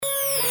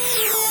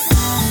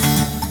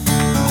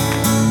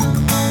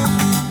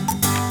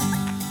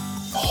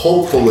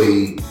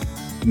hopefully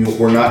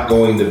we're not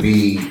going to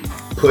be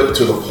put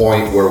to the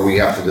point where we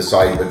have to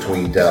decide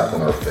between death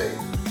and our faith.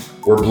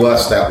 We're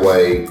blessed that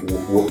way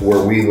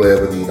where we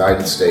live in the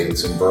United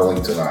States in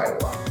Burlington,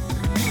 Iowa.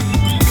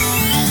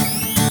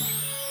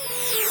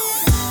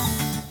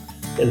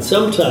 And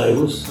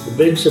sometimes the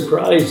big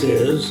surprise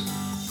is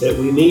that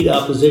we meet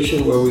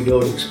opposition where we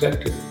don't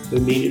expect it.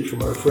 We meet it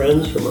from our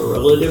friends, from our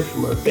relatives,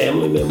 from our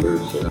family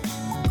members.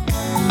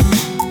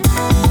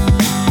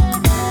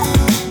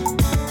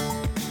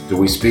 Do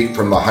we speak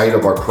from the height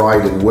of our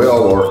pride and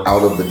will, or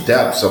out of the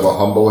depths of a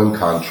humble and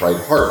contrite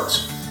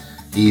heart?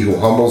 He who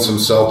humbles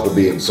himself will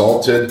be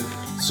exalted,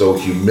 so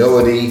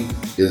humility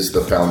is the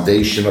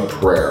foundation of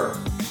prayer.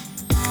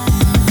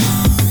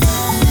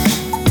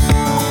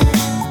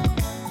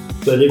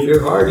 But if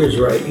your heart is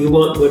right, you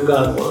want what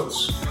God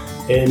wants,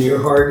 and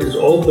your heart is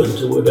open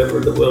to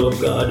whatever the will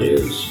of God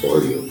is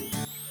for you.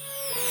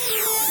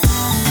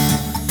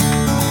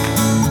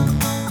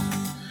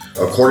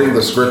 According to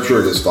the scripture,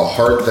 it is the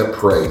heart that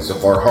prays.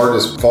 If our heart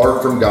is far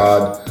from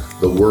God,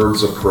 the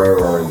words of prayer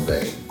are in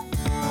vain.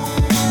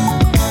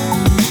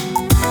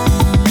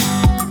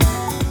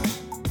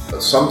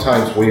 But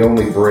sometimes we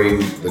only bring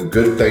the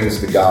good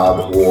things to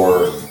God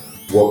or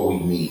what we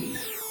need.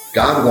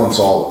 God wants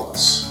all of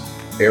us,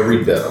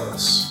 every bit of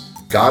us.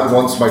 God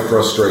wants my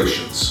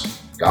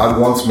frustrations.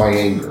 God wants my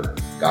anger.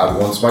 God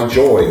wants my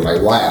joy, my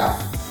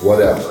laugh,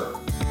 whatever.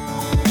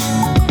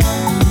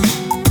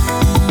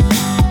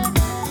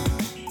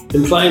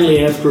 And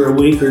finally, after a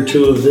week or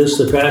two of this,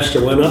 the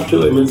pastor went up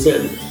to him and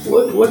said,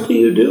 What do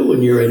you do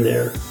when you're in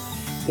there?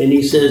 And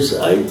he says,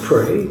 I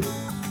pray.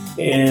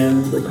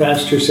 And the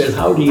pastor said,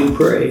 how do you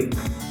pray?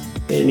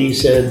 And he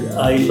said,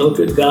 I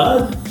look at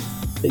God,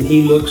 and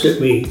he looks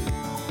at me.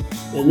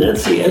 And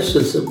that's the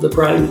essence of the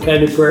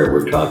kind of prayer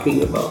we're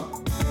talking about.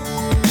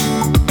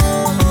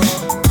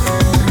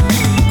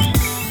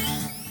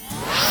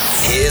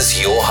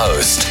 Here's your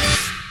host.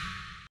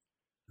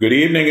 Good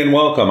evening and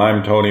welcome.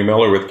 I'm Tony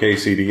Miller with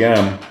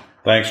KCDM.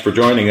 Thanks for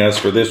joining us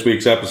for this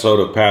week's episode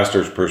of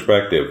Pastor's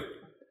Perspective.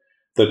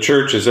 The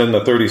church is in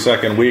the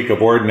 32nd week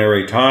of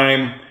Ordinary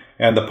Time,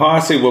 and the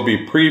Posse will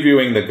be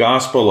previewing the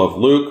Gospel of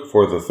Luke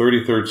for the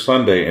 33rd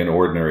Sunday in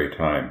Ordinary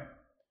Time.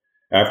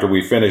 After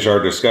we finish our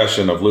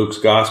discussion of Luke's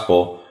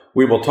Gospel,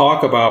 we will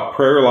talk about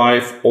prayer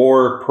life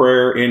or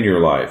prayer in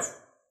your life.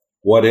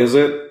 What is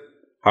it?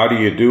 How do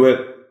you do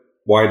it?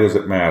 Why does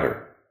it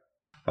matter?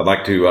 I'd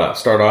like to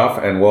start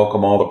off and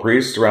welcome all the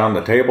priests around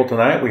the table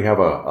tonight. We have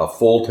a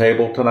full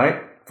table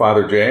tonight.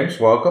 Father James,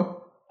 welcome.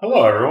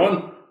 Hello,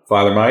 everyone.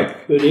 Father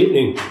Mike. Good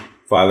evening.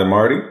 Father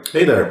Marty.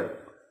 Hey there.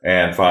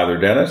 And Father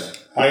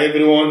Dennis. Hi,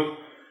 everyone.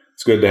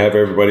 It's good to have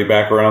everybody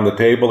back around the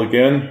table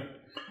again.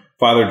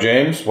 Father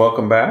James,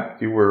 welcome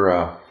back. You were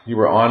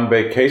on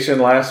vacation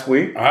last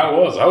week. I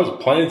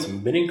was playing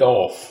some mini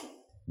golf.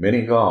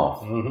 Mini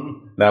golf.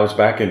 Mm-hmm. That was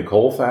back in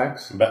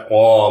Colfax?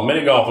 Well,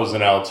 mini golf was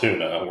in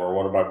Altoona, where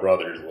one of my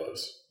brothers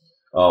lives.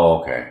 Oh,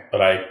 okay.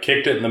 But I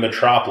kicked it in the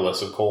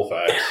metropolis of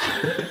Colfax.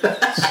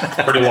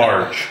 It's pretty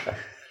large.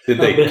 Did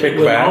they kick it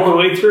went back? all the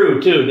way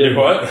through, too, didn't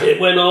what? It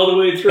went all the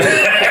way through. The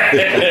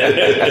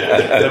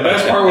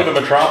best part with the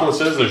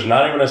metropolis is there's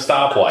not even a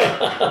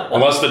stoplight,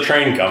 unless the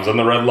train comes and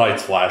the red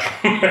lights flash.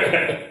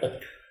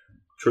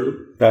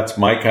 True. That's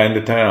my kind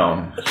of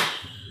town.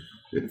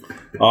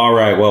 All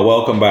right. Well,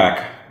 welcome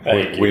back.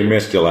 Thank you. We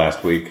missed you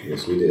last week.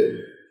 Yes, we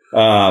did.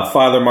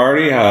 Father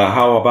Marty,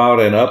 how about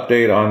an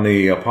update on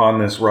the Upon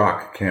This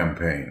Rock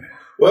campaign?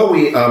 Well,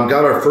 we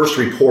got our first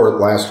report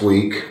last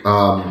week.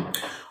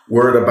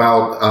 We're at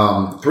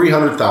about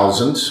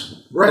 300,000,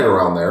 right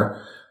around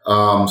there.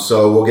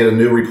 So we'll get a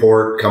new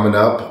report coming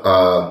up.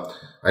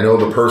 I know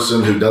the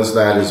person who does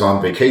that is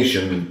on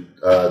vacation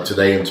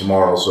today and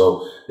tomorrow,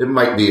 so it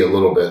might be a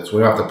little bit. So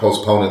we have to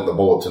postpone it in the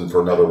bulletin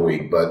for another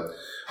week. But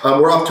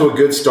we're off to a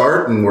good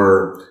start, and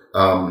we're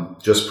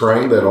just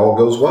praying that all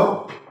goes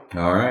well.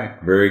 All right.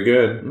 Very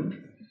good.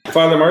 Mm-hmm.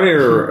 Father Marty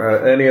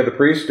or any of the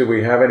priests, do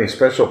we have any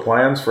special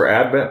plans for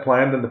Advent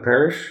planned in the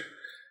parish?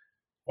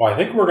 Well, I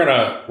think we're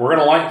gonna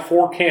light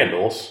 4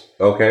 candles.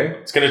 Okay.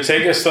 It's gonna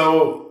take us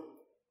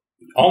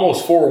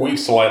almost 4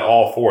 weeks to light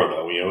all 4,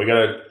 though. We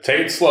gotta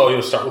take it slow.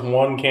 You'll start with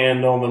 1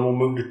 candle, and then we'll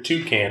move to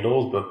 2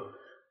 candles. But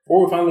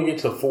before we finally get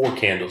to 4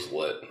 candles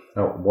lit,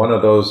 One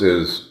of those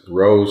is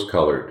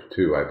rose-colored,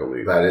 too, I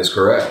believe. That is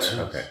correct.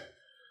 Okay.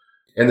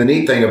 And the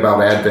neat thing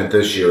about Advent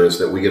this year is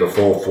that we get a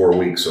full 4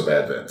 weeks of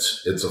Advent.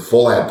 It's a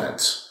full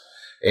Advent.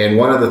 And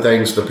one of the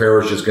things the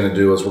parish is going to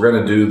do is we're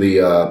going to do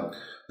the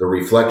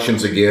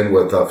reflections again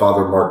with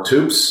Father Mark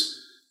Toops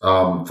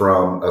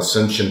from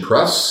Ascension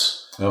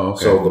Press. Oh,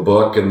 okay. So the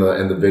book and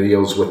the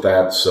videos with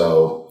that.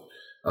 So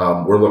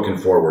we're looking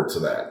forward to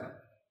that.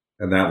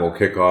 And that will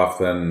kick off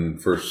then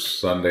first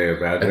Sunday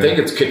of Advent? I think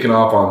it's kicking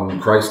off on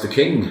Christ the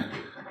King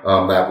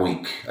that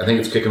week. I think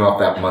it's kicking off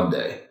that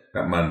Monday.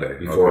 That Monday.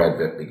 Before okay.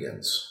 Advent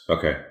begins.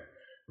 Okay.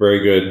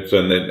 Very good. So,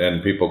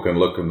 and people can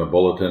look in the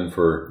bulletin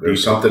for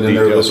There's something in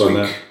there this week.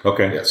 That.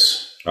 Okay.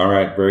 Yes. All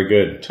right. Very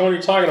good. Tony,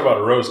 talking about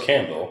a rose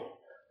candle,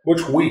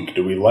 which week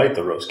do we light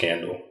the rose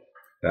candle?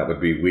 That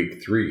would be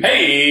week 3.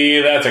 Hey,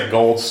 that's a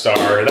gold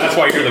star. That's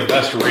why you're the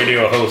best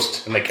radio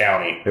host in the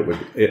county.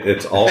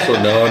 It's also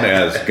known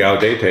as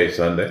Gaudete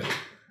Sunday.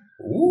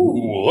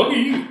 Ooh, look at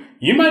you.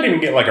 You might even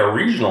get like a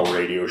regional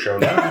radio show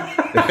now.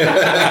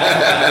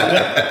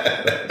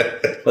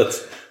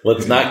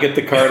 Let's not get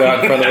the cart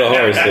out in front of the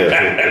horse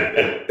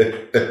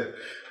here.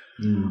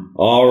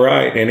 All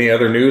right. Any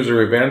other news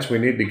or events we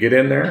need to get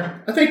in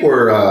there? I think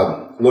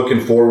we're looking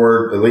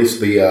forward, at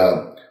least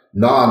the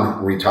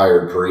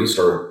non-retired priests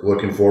are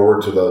looking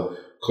forward to the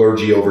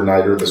clergy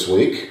overnighter this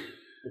week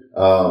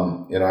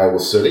in Iowa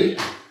City,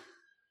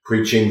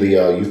 preaching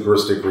the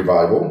Eucharistic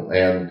revival.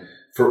 And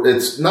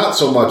it's not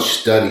so much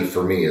study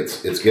for me.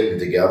 It's getting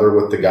together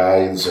with the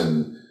guys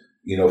and,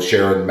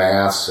 sharing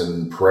mass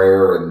and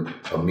prayer and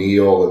a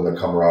meal and the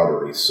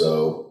camaraderie.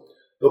 So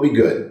it'll be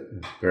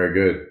good. Very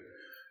good.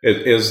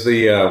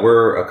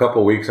 We're a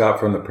couple weeks out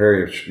from the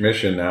parish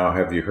mission now.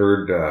 Have you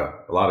heard a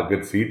lot of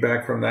good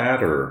feedback from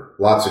that, or?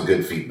 Lots of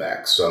good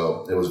feedback.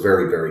 So it was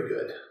very, very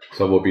good.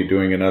 So we'll be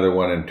doing another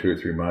one in 2 or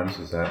 3 months.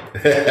 Is that?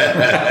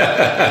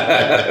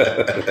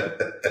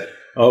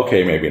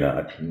 Okay, maybe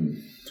not.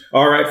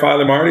 All right,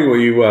 Father Marty, will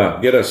you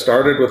get us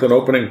started with an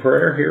opening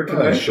prayer here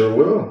tonight? I sure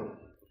will.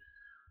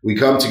 We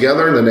come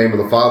together in the name of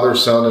the Father,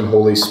 Son, and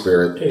Holy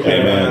Spirit.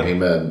 Amen.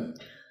 Amen.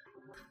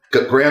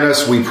 Grant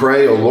us, we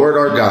pray, O Lord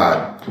our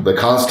God, the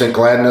constant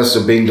gladness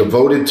of being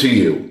devoted to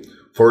you,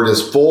 for it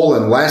is full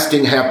and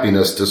lasting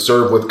happiness to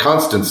serve with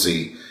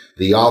constancy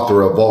the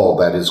author of all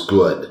that is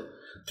good.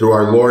 Through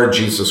our Lord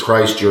Jesus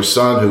Christ, your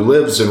Son, who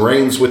lives and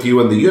reigns with you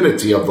in the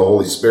unity of the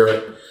Holy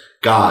Spirit,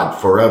 God,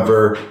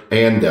 forever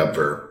and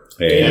ever.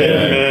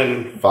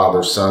 Amen.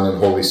 Father, Son, and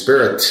Holy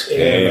Spirit.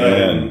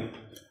 Amen.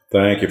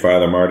 Thank you,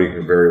 Father Marty.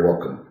 You're very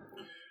welcome.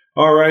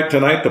 All right,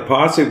 tonight the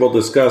Posse will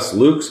discuss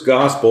Luke's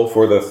Gospel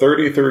for the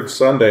 33rd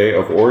Sunday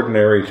of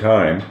Ordinary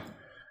Time,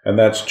 and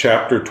that's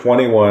chapter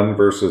 21,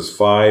 verses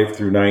 5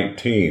 through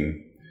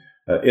 19.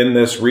 In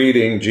this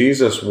reading,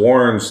 Jesus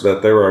warns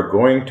that there are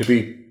going to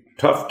be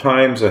tough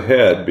times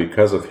ahead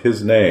because of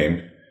his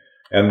name,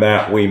 and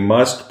that we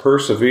must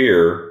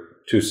persevere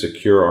to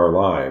secure our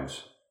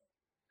lives.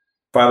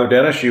 Father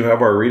Dennis, you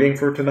have our reading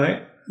for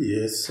tonight?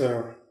 Yes,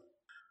 sir.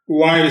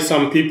 While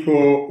some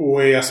people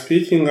were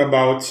speaking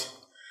about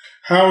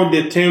how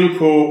the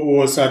temple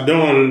was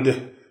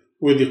adorned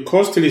with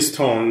costly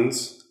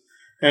stones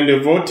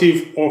and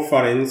votive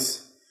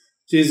offerings,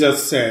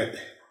 Jesus said,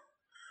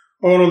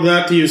 "All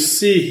that you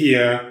see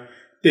here,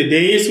 the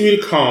days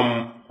will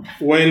come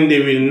when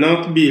there will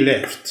not be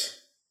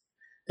left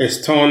a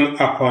stone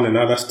upon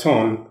another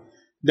stone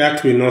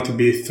that will not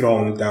be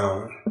thrown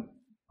down."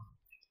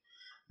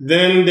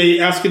 Then they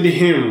asked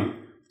him,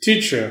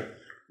 "Teacher,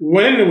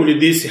 when will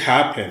this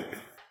happen?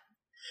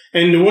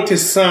 And what a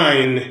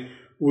sign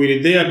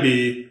will there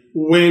be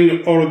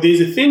when all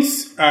these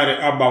things are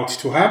about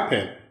to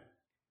happen?"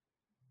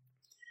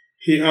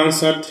 He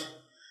answered,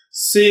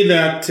 "See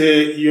that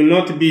you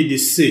not be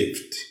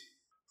deceived,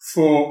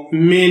 for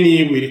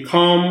many will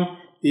come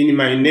in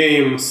my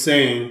name,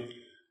 saying,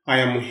 'I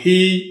am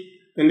he,'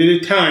 and the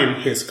time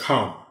has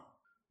come.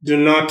 Do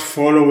not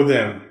follow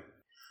them.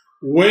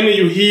 When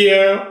you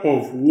hear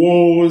of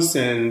wars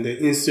and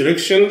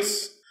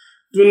insurrections,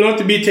 do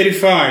not be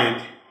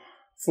terrified,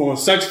 for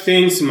such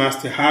things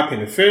must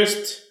happen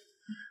first,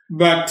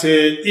 but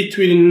it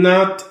will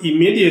not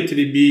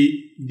immediately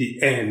be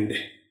the end."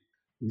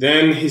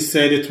 Then he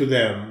said to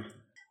them,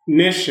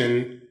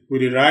 "Nation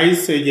will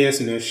rise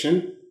against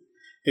nation,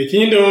 a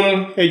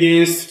kingdom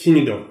against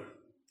kingdom.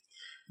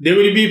 There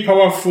will be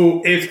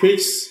powerful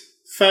earthquakes,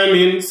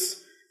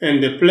 famines,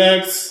 and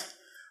plagues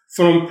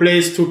from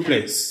place to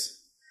place,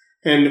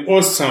 and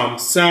awesome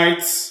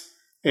sights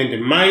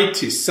and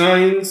mighty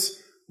signs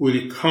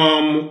will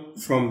come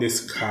from the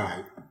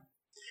sky.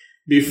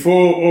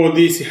 Before all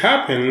this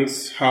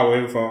happens,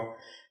 however,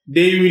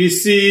 they will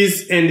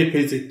seize and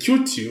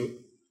persecute you.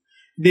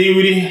 They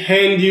will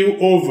hand you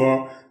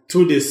over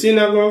to the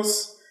synagogues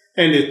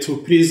and to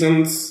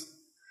prisons,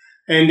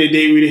 and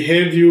they will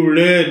have you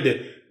led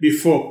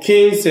before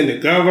kings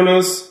and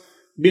governors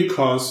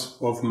because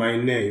of my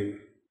name.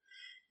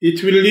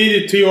 It will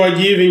lead to your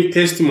giving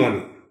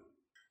testimony.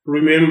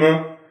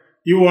 Remember,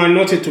 you are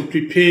not to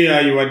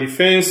prepare your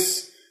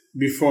defense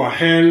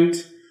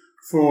beforehand,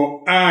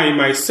 for I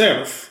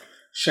myself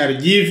shall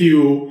give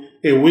you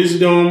a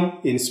wisdom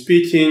in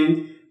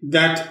speaking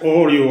that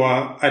all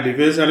your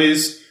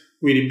adversaries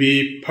will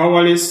be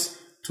powerless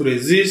to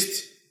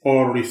resist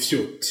or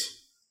refute.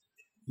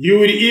 You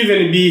will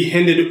even be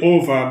handed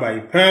over by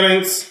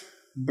parents,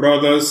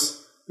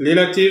 brothers,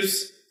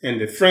 relatives,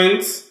 and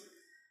friends,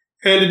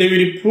 and they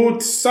will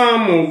put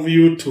some of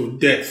you to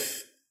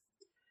death.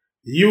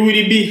 You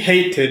will be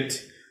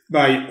hated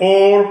by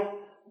all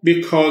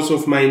because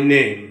of my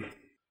name,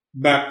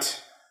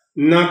 but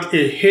not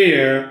a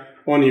hair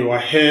on your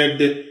head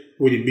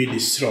will be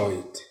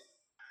destroyed.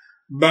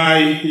 By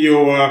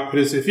your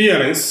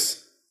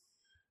perseverance,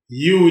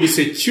 you will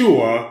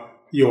secure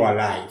your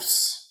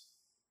lives."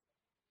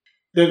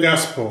 The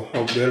Gospel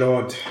of the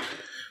Lord.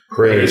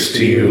 Praise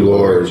to you,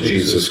 Lord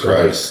Jesus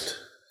Christ.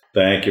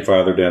 Thank you,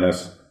 Father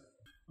Dennis.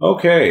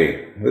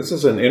 Okay, this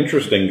is an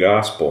interesting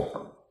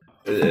gospel.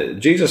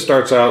 Jesus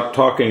starts out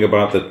talking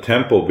about the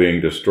temple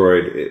being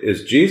destroyed.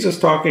 Is Jesus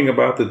talking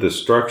about the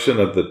destruction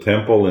of the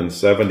temple in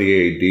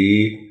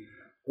 70 AD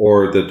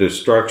or the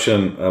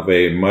destruction of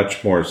a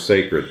much more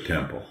sacred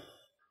temple?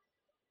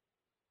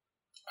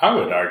 I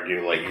would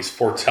argue like he's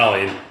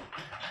foretelling.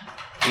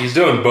 He's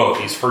doing both.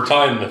 He's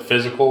foretelling the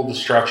physical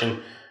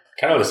destruction,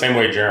 kind of the same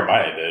way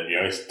Jeremiah did. You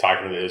know, he's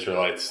talking to the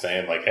Israelites,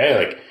 saying like, "Hey,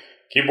 like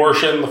keep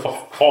worshiping the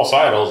false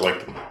idols.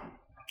 Like the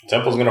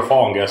temple's going to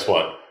fall." And guess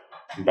what?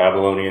 The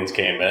Babylonians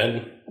came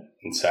in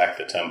and sacked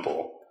the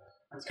temple.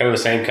 It's kind of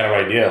the same kind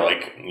of idea.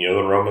 Like, you know,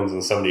 the Romans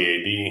in 70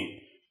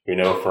 AD, we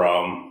know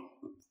from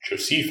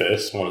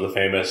Josephus, one of the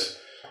famous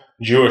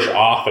Jewish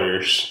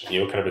authors, you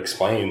know, kind of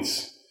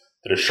explains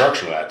the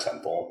destruction of that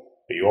temple.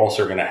 But you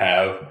also are going to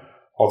have,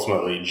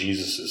 ultimately,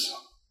 Jesus is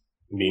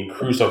being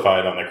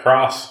crucified on the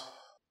cross.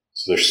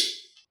 So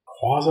there's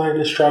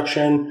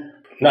quasi-destruction,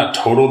 not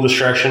total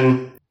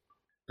destruction.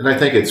 And I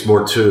think it's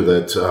more, too,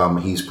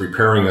 that he's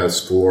preparing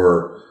us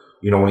for,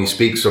 you know, when he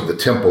speaks of the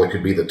temple, it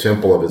could be the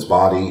temple of his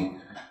body,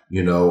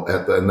 you know,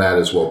 and that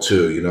as well,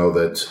 too. You know,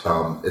 that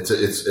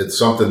it's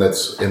something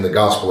that's in the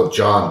Gospel of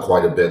John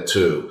quite a bit,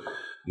 too.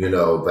 You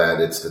know,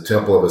 that it's the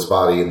temple of his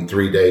body. In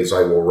 3 days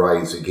I will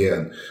rise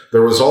again.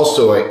 There was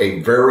also a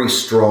very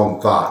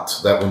strong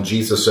thought that when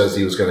Jesus says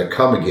he was going to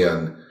come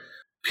again,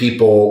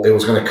 it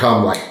was going to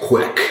come like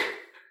quick.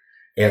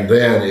 And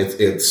then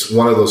it's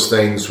one of those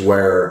things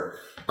where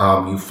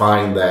you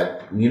find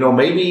that, you know,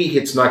 maybe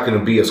it's not going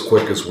to be as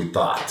quick as we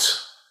thought.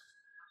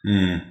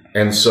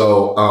 And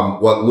so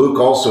what Luke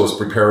also is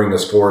preparing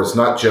us for is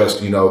not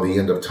just, you know, the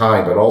end of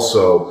time, but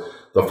also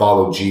the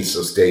follow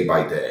Jesus day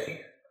by day.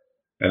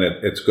 And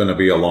it's going to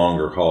be a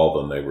longer haul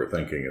than they were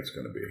thinking it's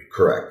going to be.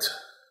 Correct.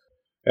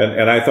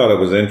 And I thought it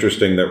was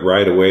interesting that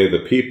right away the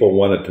people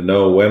wanted to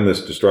know when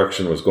this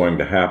destruction was going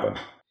to happen.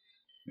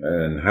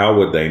 And how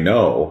would they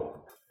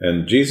know?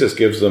 And Jesus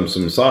gives them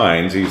some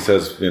signs. He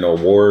says, you know,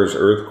 wars,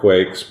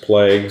 earthquakes,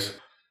 plagues.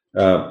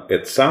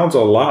 It sounds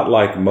a lot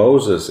like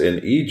Moses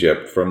in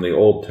Egypt from the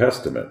Old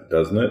Testament,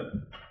 doesn't it?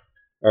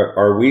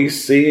 Are we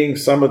seeing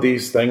some of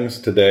these things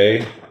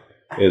today?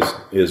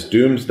 Is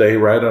doomsday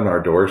right on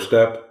our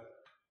doorstep?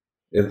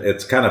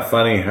 It's kind of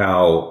funny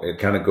how it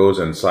kind of goes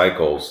in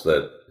cycles,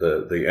 that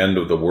the end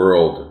of the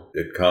world,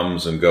 it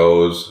comes and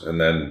goes,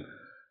 and then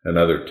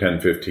another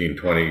 10, 15,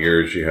 20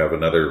 years, you have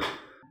another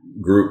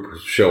group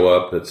show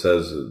up that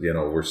says, you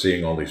know, we're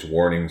seeing all these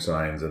warning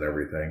signs and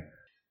everything.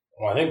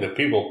 Well, I think the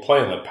people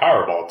playing the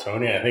Powerball,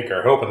 Tony, I think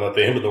are hoping that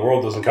the end of the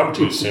world doesn't come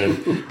too soon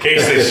in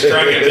case they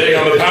strike it big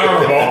on the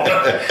Powerball.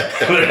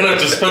 They're going to have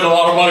to spend a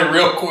lot of money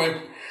real quick.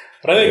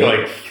 But I think,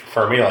 like,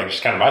 for me, like,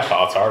 just kind of my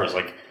thoughts are, is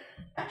like,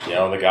 you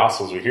know, the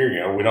Gospels we hear,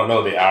 you know, we don't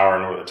know the hour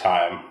nor the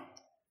time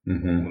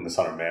when the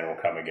Son of Man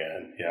will come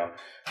again. You know,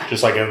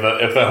 just like if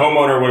the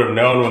homeowner would have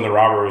known when the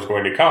robber was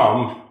going to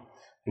come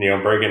and, you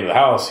know, break into the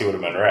house, he would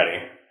have been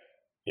ready.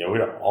 You know,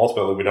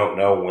 we don't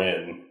know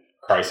when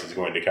Christ is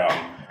going to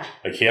come.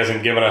 Like, he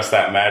hasn't given us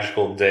that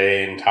magical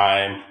day and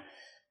time,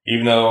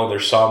 even though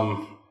there's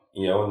some,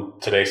 you know, in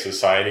today's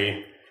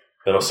society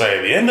that'll say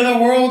the end of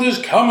the world is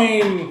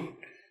coming.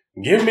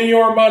 Give me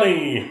your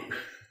money.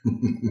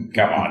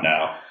 Come on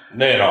now.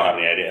 They don't have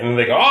any idea. And then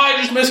they go, oh, I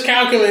just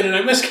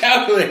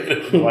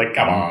miscalculated. Like,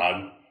 come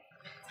on.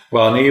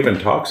 Well, and he even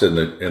talks in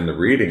the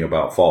reading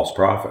about false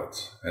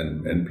prophets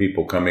and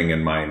people coming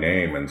in my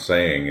name and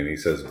saying, and he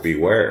says,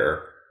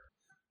 beware.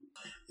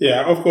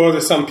 Yeah, of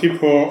course, some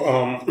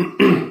people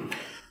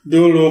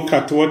do look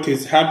at what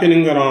is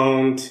happening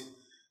around,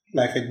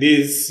 like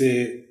these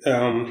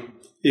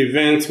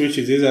events, which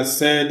is, as I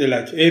said,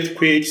 like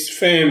earthquakes,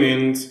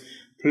 famines,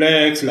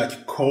 plagues,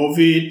 like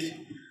COVID,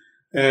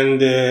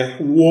 and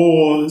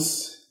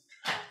wars,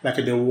 like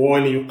the war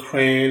in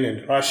Ukraine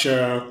and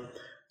Russia.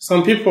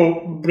 Some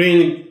people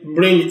bring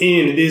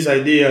in these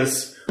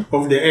ideas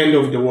of the end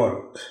of the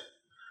world.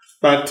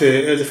 But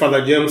as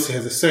Father James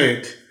has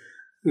said,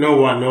 no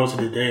one knows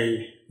the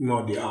day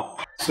nor the hour.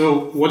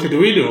 So what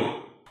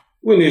do?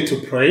 We need to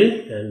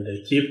pray and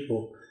keep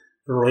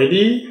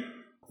ready.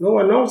 No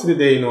one knows the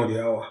day nor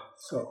the hour.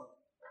 So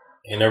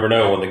you never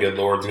know when the good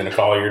Lord's going to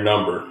call your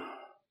number.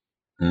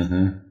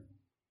 Mm-hmm.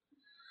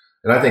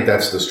 And I think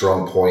that's the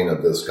strong point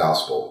of this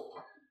gospel,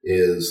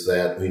 is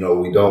that, you know,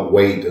 we don't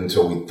wait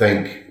until we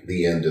think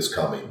the end is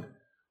coming.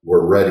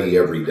 We're ready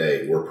every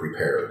day. We're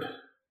prepared.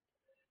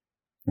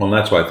 Well, and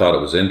that's why I thought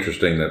it was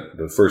interesting that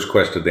the first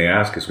question they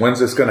ask is, when's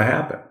this going to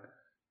happen?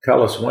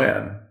 Tell us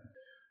when.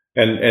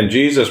 And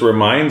Jesus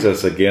reminds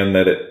us again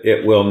that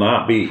it will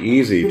not be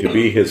easy to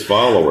be his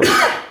followers.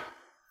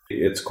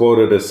 It's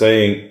quoted as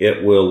saying,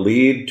 it will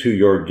lead to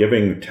your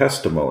giving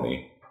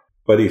testimony.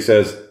 But he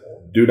says,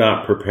 do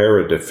not prepare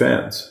a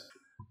defense.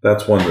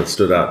 That's one that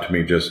stood out to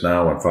me just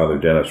now when Father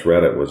Dennis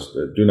read it, was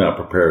do not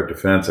prepare a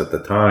defense. At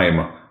the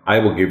time, I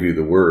will give you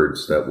the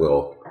words that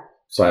will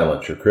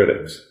silence your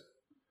critics.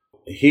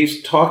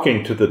 He's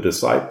talking to the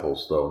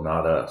disciples, though,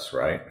 not us,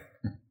 right?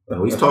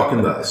 No, he's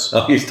talking to us.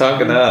 Oh, he's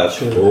talking to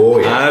us. Oh,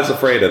 yeah. I was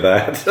afraid of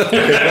that.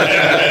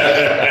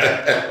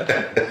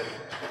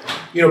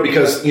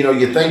 Because,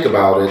 you think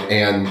about it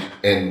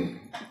and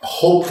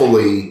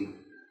hopefully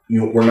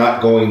we're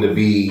not going to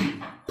be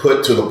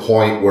put to the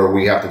point where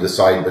we have to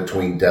decide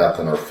between death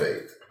and our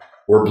faith.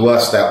 We're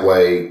blessed that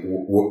way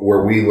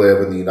where we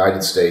live in the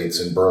United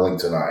States in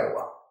Burlington,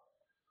 Iowa.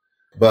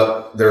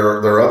 But there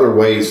are other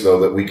ways,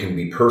 though, that we can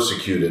be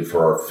persecuted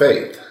for our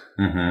faith.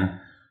 Mm-hmm.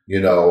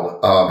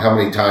 How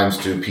many times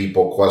do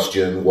people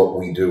question what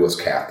we do as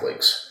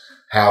Catholics,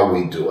 how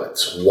we do it,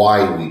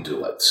 why we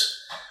do it,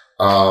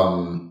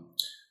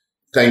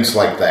 things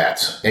like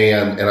that.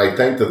 And I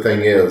think the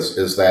thing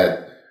is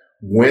that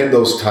when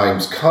those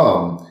times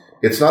come,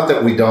 it's not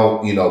that we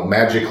don't,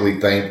 magically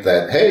think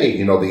that,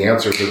 hey, the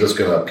answers are just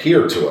going to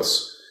appear to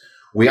us.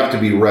 We have to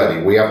be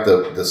ready. We have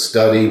to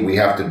study. We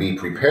have to be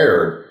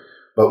prepared.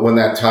 But when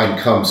that time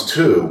comes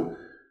too,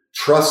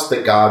 trust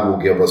that God will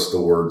give us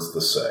the words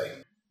to say.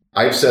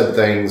 I've said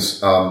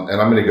things,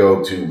 and I'm going to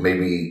go to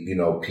maybe,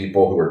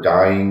 people who are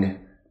dying,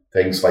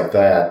 things like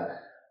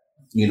that,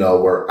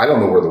 where I don't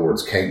know where the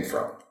words came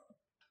from.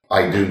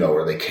 I do know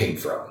where they came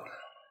from.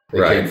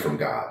 They came from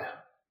God.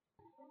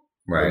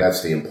 Right. And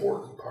that's the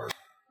important part.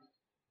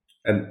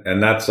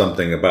 And that's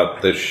something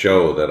about this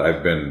show that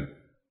I've been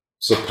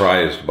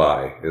surprised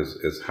by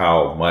is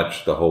how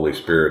much the Holy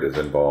Spirit is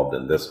involved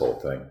in this whole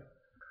thing.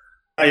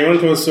 I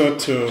want also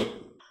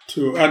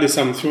to add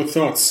some few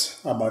thoughts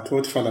about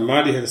what Father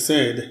Madi has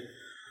said.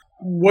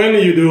 When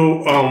you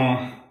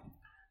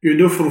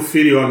do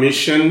fulfill your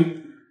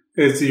mission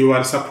as you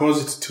are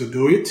supposed to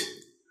do it,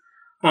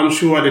 I'm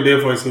sure the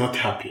devil is not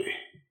happy.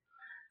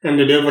 And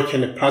the devil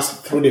can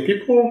pass through the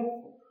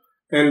people,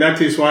 and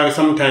that is why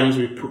sometimes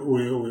we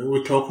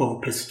talk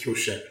of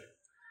persecution.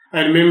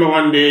 I remember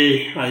one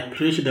day I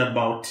preached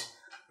about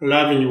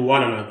loving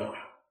one another.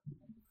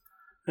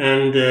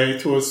 And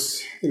it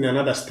was in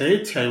another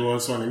state. I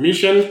was on a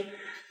mission.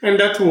 And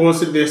that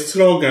was the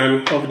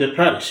slogan of the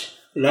parish,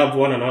 love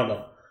one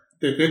another,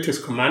 the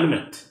greatest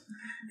commandment.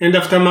 And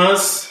after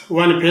Mass,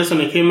 one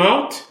person came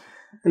out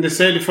and they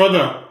said,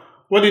 Father,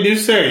 what did you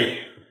say?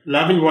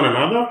 Loving one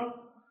another?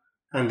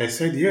 And I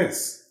said,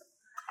 yes.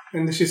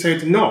 And she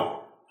said,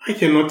 no, I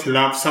cannot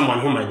love someone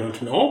whom I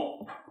don't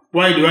know.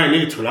 Why do I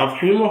need to love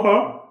him or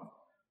her?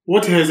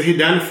 What has he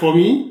done for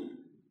me?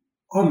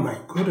 Oh my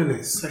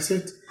goodness. I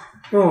said,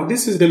 no,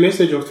 this is the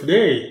message of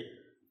today.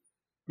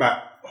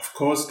 But of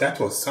course, that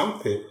was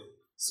something.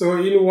 So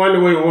in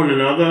one way or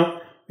another,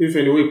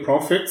 even we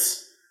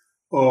prophets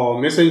or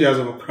messengers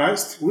of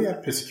Christ, we are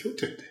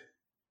persecuted.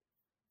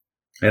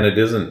 And it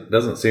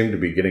doesn't seem to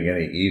be getting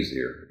any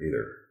easier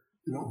either.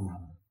 No.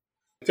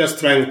 Just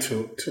trying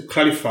to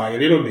clarify a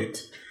little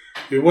bit.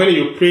 When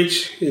you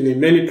preach in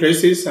many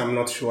places, I'm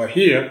not sure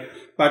here,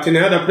 but in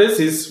other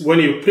places, when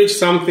you preach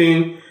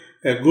something,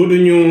 good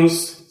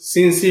news,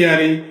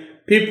 sincerely,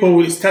 people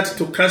will start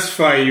to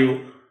classify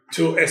you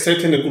to a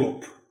certain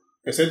group.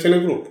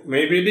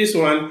 Maybe this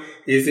one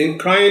is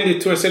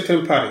inclined to a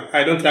certain party.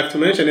 I don't like to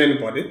mention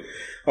anybody.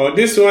 Or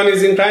this one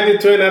is inclined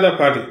to another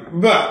party.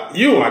 But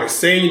you are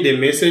saying the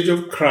message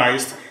of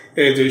Christ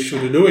as you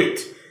should do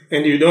it.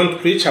 And you don't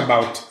preach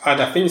about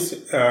other things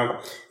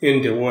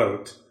in the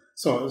world.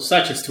 So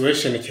such a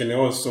situation can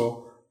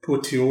also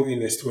put you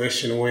in a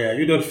situation where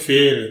you don't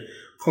feel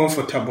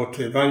comfortable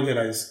to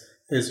evangelize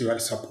as you are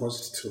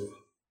supposed to.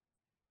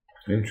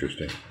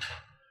 Interesting.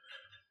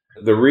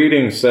 The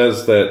reading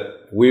says that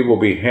we will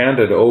be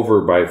handed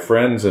over by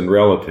friends and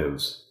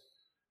relatives.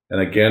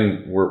 And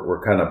again,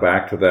 we're kind of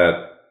back to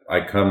that,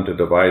 I come to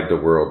divide the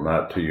world,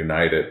 not to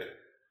unite it.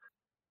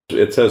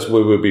 It says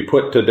we will be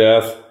put to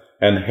death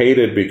and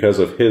hated because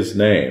of his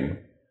name,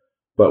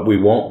 but we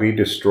won't be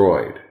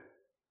destroyed.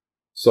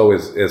 So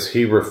is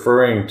he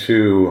referring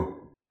to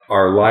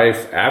our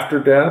life after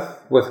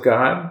death with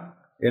God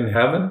in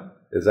heaven?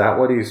 Is that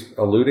what he's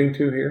alluding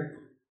to here?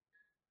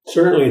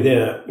 Certainly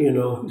that,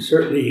 he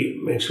certainly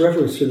makes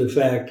reference to the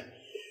fact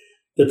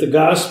that the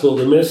gospel,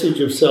 the message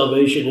of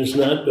salvation, is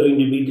not going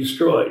to be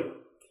destroyed.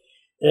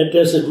 That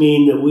doesn't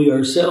mean that we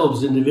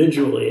ourselves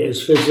individually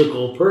as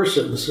physical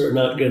persons are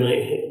not going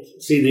to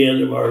see the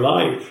end of our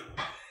life,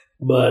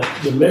 but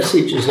the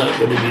message is not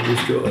going to be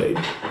destroyed,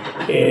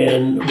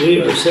 and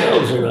we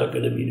ourselves are not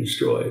going to be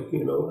destroyed,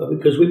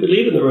 because we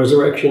believe in the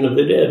resurrection of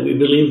the dead. We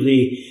believe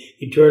the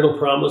eternal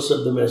promise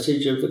of the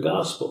message of the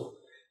gospel.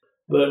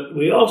 But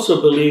we also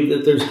believe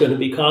that there's going to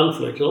be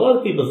conflict. A lot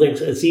of people think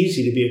it's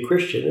easy to be a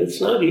Christian. It's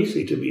not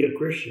easy to be a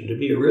Christian, to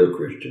be a real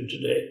Christian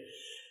today.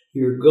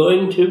 You're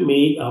going to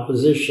meet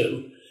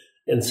opposition.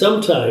 And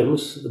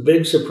sometimes the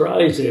big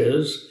surprise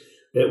is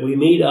that we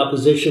meet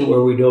opposition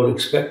where we don't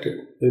expect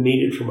it. We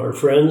meet it from our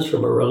friends,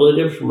 from our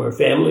relatives, from our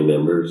family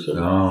members.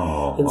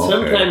 And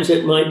sometimes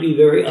it might be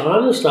very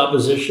honest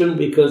opposition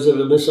because of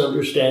a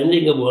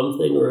misunderstanding of one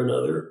thing or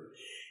another.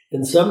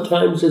 And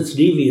sometimes it's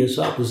devious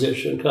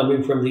opposition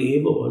coming from the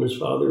evil one, as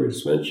Father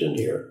has mentioned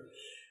here.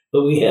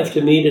 But we have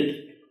to meet it,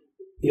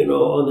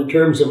 on the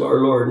terms of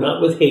our Lord,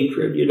 not with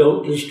hatred. You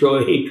don't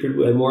destroy hatred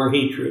by more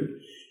hatred.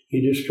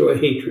 You destroy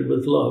hatred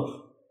with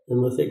love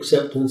and with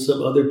acceptance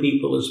of other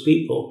people as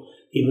people,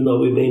 even though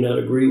we may not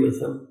agree with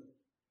them.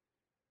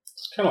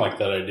 It's kind of like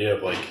that idea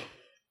of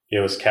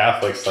as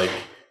Catholics, in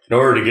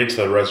order to get to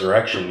the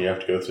resurrection, you have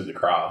to go through the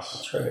cross.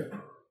 That's right.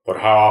 But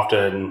how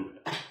often,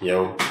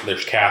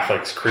 there's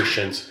Catholics,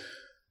 Christians,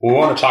 we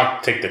want to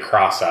take the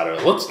cross out of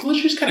it. Let's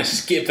just kind of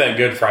skip that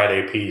Good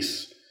Friday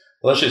piece.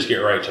 Let's just get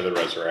right to the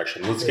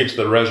resurrection. Let's get to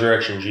the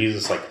resurrection,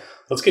 Jesus.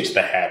 Let's get to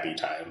the happy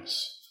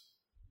times.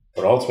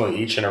 But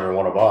ultimately, each and every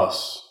one of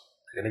us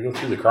are going to go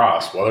through the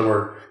cross, whether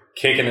we're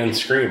kicking and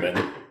screaming.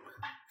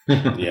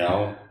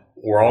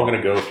 We're all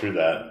going to go through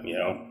that.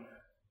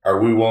 Are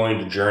we willing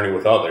to journey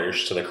with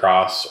others to the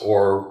cross,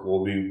 or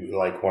will we be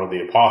like one of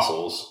the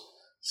apostles,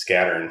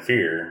 scatter in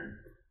fear?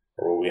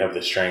 Or will we have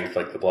the strength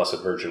like the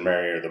Blessed Virgin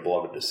Mary or the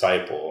beloved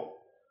disciple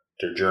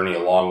to journey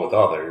along with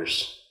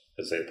others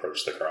as they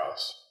approach the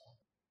cross?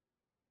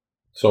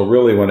 So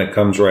really, when it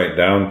comes right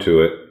down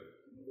to it,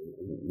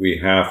 we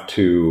have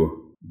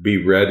to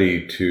be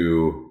ready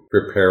to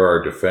prepare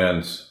our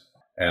defense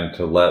and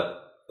to let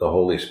the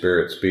Holy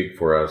Spirit speak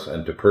for us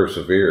and to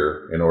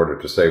persevere in order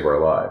to save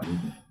our lives.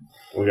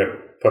 We got to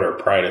put our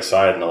pride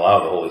aside and allow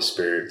the Holy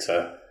Spirit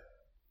to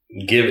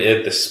give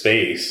it the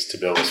space to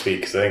be able to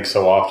speak. Because I think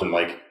so often,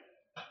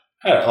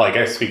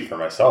 I speak for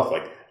myself,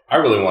 I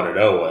really want to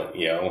know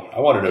I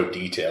want to know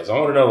details. I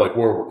want to know, where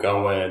we're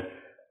going.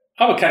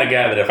 I'm the kind of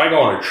guy that if I go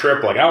on a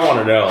trip, I want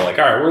to know, all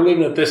right, we're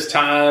leaving at this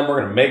time. We're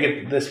going to make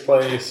it to this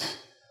place.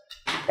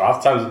 But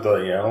oftentimes with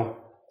the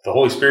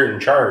Holy Spirit in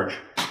charge,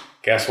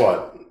 guess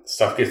what?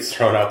 Stuff gets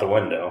thrown out the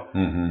window.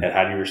 Mm-hmm. And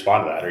how do you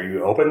respond to that? Are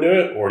you open to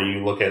it? Or do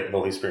you look at the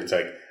Holy Spirit and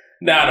say,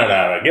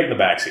 no, get in the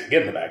backseat.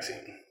 Get in the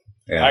backseat.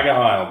 Yeah. I got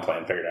my own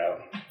plan figured out.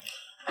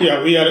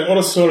 Yeah, we are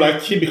also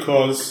lucky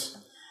because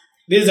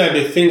these are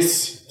the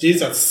things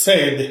Jesus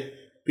said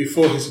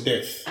before his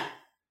death.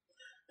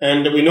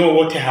 And we know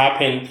what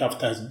happened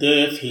after his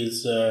death,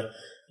 his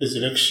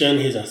resurrection,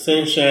 his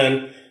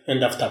ascension,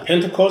 and after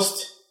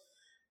Pentecost.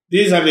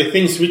 These are the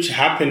things which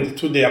happened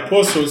to the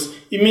apostles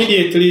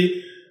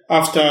immediately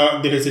after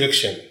the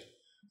resurrection.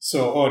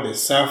 So all the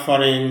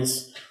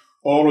sufferings,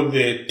 all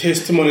the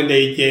testimony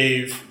they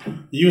gave,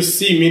 you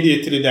see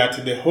immediately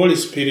that the Holy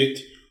Spirit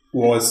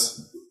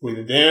was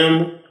with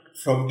them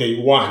from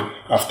day one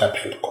after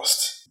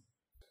Pentecost.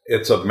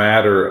 It's a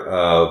matter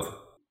of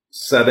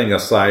setting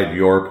aside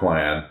your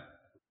plan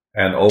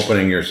and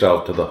opening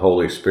yourself to the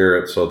Holy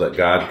Spirit so that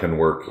God can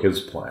work his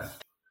plan.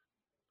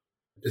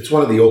 It's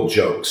one of the old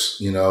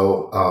jokes,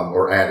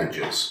 or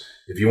adages.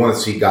 If you want to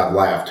see God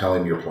laugh, tell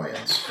him your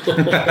plans.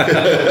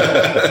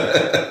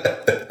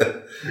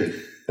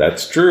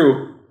 That's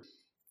true.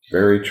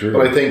 Very true.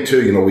 But I think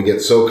too, we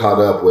get so caught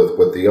up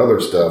with the other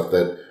stuff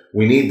that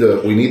we need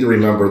to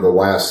remember the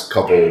last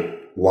couple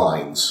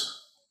lines.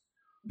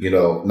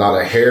 Not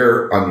a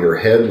hair on your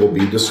head will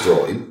be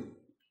destroyed.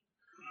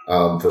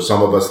 For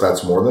some of us,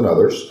 that's more than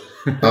others.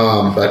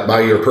 But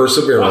by your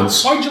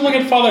perseverance. Why'd you look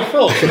at Father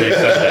Phillips when he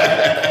said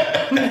that?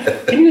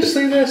 Can you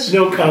see this?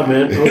 No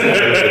comment.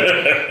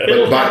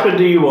 It'll happen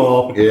to you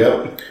all.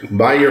 Yeah.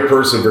 By your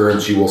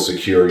perseverance, you will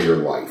secure your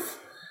life.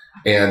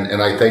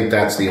 And I think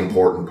that's the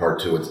important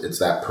part too. It's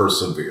that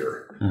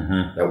persevere.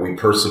 Mm-hmm. That we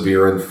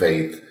persevere in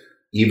faith,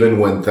 even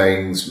when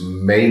things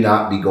may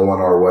not be going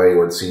our way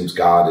or it seems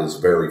God is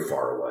very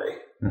far away.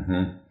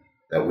 Mm-hmm.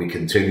 That we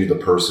continue to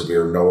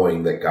persevere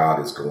knowing that God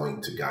is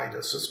going to guide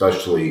us,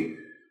 especially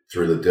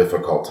through the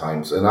difficult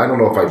times. And I don't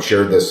know if I've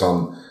shared this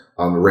on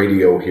the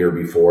radio here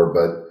before,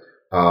 but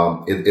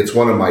it's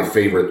one of my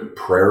favorite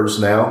prayers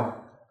now.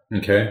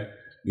 Okay.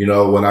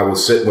 When I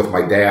was sitting with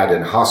my dad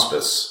in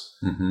hospice,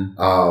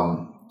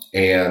 mm-hmm.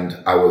 And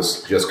I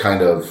was just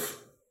kind of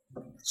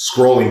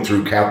scrolling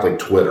through Catholic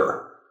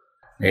Twitter,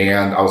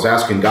 and I was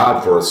asking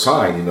God for a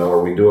sign,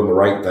 are we doing the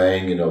right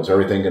thing? Is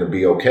everything going to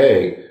be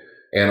okay?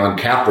 And on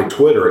Catholic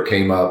Twitter, it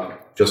came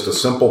up just a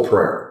simple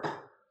prayer.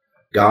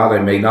 God, I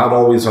may not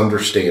always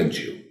understand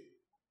you,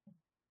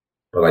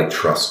 but I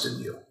trust in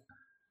you.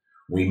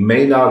 We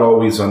may not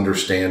always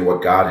understand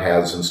what God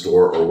has in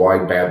store or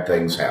why bad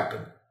things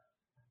happen,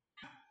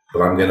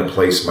 but I'm going to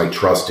place my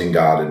trust in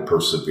God and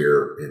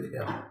persevere in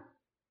him.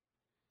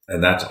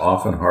 And that's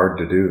often hard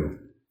to do.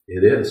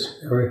 It is.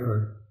 Very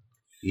hard.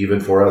 Even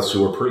for us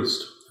who are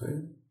priests.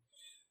 Right.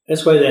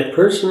 That's why that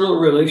personal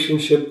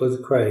relationship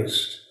with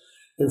Christ,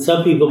 and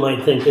some people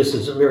might think this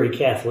is a very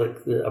Catholic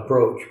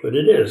approach, but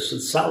it is.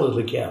 It's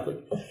solidly Catholic.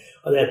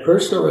 That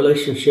personal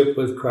relationship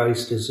with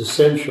Christ is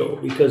essential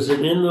because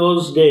in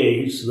those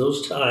days,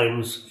 those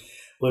times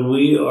when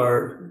we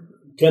are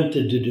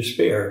tempted to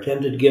despair,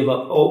 tempted to give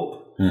up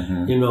hope,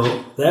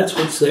 mm-hmm. That's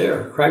what's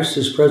there. Christ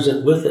is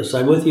present with us.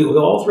 I'm with you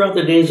all throughout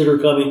the days that are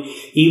coming,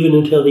 even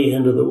until the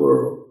end of the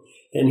world.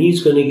 And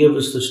he's going to give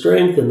us the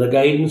strength and the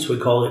guidance. We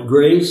call it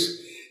grace,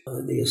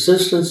 the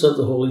assistance of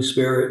the Holy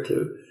Spirit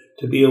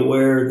to be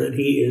aware that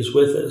he is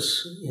with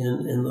us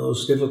in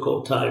those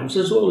difficult times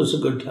as well as the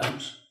good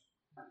times.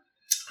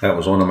 That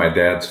was one of my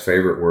dad's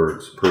favorite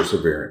words,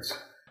 perseverance.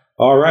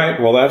 All right,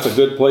 well, that's a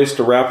good place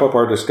to wrap up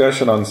our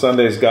discussion on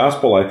Sunday's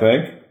Gospel, I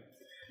think.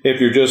 If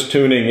you're just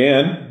tuning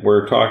in,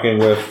 we're talking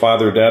with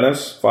Father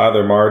Dennis,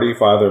 Father Marty,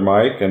 Father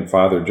Mike, and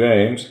Father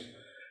James,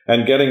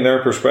 and getting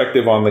their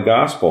perspective on the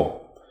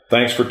gospel.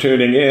 Thanks for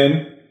tuning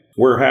in.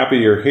 We're happy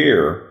you're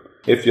here.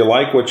 If you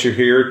like what you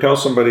hear, tell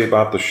somebody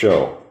about the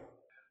show.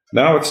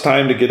 Now it's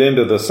time to get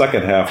into the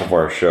second half of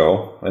our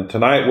show, and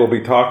tonight we'll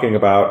be talking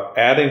about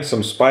adding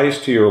some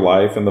spice to your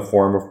life in the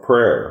form of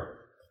prayer.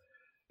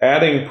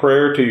 Adding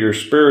prayer to your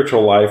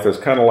spiritual life is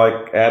kind of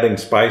like adding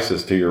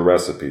spices to your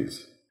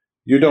recipes.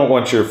 You don't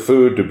want your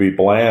food to be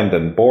bland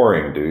and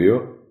boring, do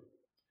you?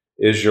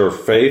 Is your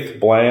faith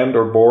bland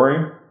or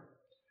boring?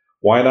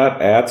 Why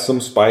not add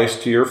some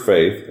spice to your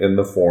faith in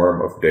the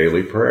form of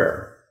daily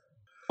prayer?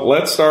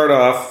 Let's start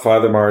off,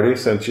 Father Marty,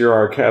 since you're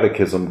our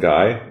catechism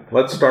guy,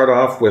 let's start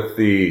off with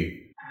the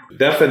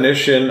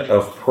definition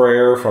of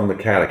prayer from the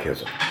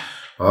catechism.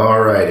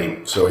 All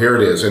righty. So here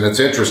it is. And it's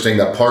interesting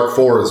that part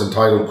 4 is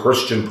entitled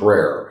Christian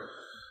Prayer.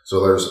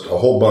 So there's a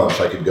whole bunch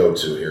I could go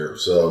to here.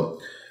 So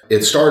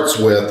it starts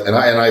with, and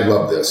I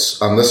love this.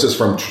 This is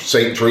from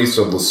St.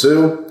 Teresa of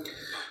Lisieux.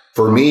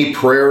 For me,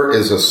 prayer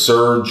is a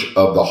surge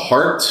of the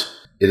heart.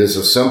 It is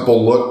a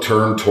simple look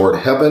turned toward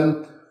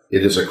heaven.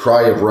 It is a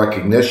cry of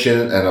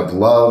recognition and of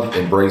love,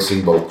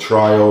 embracing both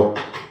trial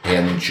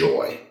and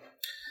joy.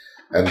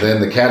 And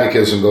then the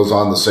Catechism goes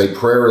on to say,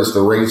 prayer is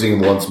the raising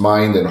of one's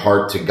mind and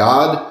heart to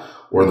God,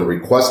 or the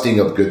requesting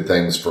of good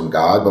things from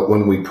God. But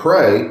when we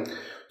pray,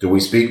 do we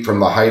speak from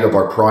the height of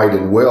our pride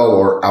and will,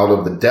 or out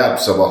of the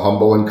depths of a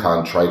humble and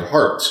contrite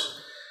heart?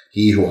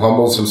 He who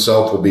humbles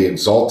himself will be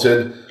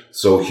exalted,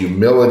 so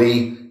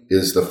humility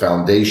is the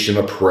foundation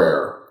of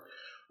prayer.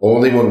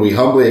 Only when we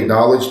humbly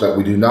acknowledge that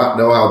we do not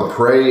know how to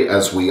pray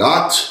as we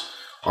ought,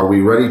 are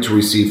we ready to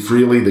receive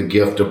freely the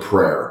gift of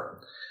prayer.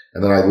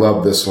 And then I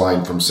love this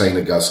line from St.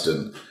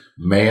 Augustine,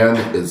 man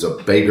is a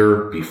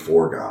beggar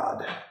before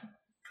God.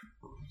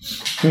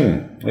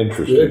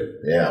 Interesting. Good.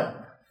 Yeah.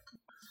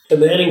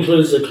 And that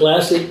includes the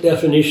classic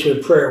definition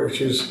of prayer, which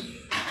is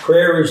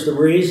prayer is the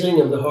raising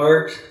of the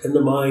heart and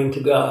the mind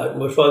to God. And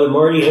what Father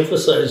Marty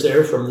emphasized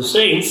there from the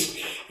saints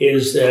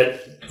is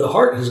that the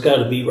heart has got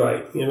to be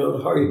right. You know,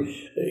 the heart,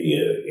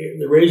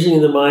 the raising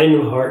of the mind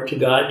and heart to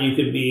God, you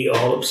could be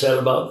all upset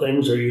about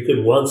things, or you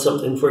could want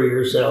something for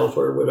yourself,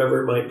 or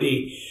whatever it might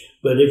be.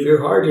 But if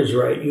your heart is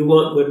right, you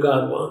want what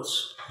God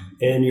wants,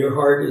 and your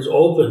heart is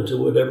open to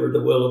whatever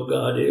the will of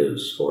God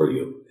is for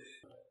you.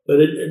 But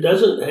it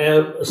doesn't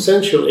have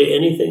essentially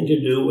anything to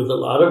do with a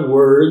lot of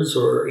words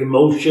or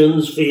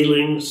emotions,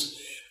 feelings,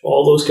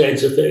 all those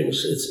kinds of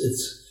things.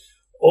 It's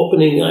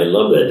opening. I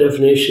love that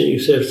definition you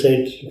said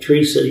St.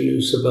 Teresa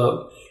used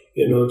about,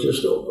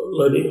 just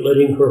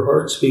letting her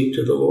heart speak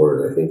to the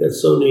Lord. I think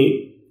that's so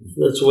neat.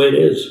 That's the way it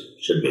is.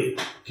 Should be.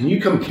 Can you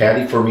come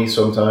caddy for me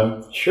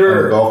sometime? Sure.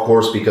 On the golf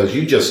course, because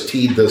you just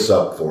teed this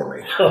up for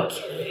me.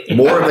 Okay.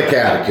 More of the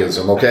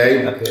catechism,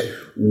 okay? Okay.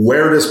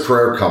 Where does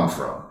prayer come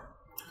from?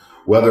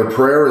 Whether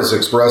prayer is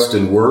expressed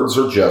in words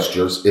or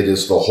gestures, it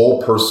is the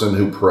whole person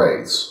who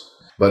prays.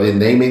 But in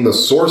naming the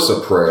source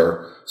of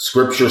prayer,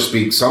 Scripture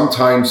speaks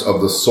sometimes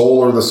of the soul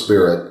or the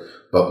spirit,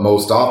 but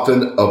most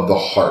often of the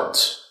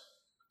heart.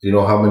 Do you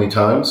know how many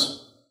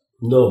times?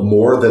 No.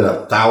 More than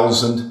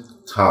 1,000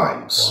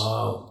 times.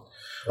 Wow.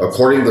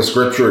 According to the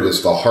Scripture, it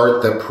is the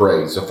heart that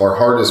prays. If our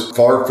heart is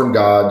far from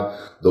God,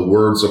 the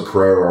words of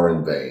prayer are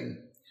in vain.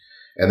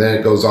 And then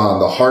it goes on,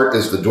 the heart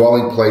is the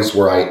dwelling place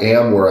where I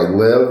am, where I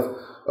live.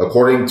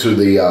 According to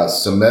the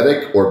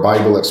Semitic or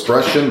Bible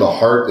expression, the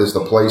heart is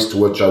the place to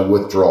which I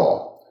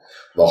withdraw.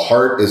 The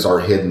heart is our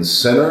hidden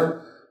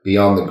center,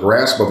 beyond the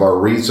grasp of our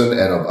reason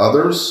and of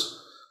others.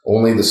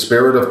 Only the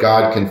Spirit of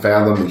God can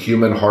fathom the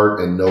human heart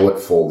and know it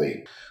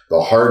fully.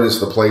 The heart is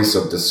the place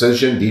of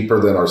decision, deeper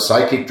than our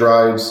psychic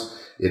drives.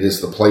 It is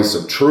the place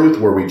of truth,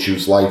 where we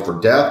choose life or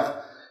death.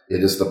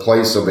 It is the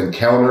place of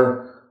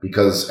encounter,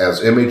 because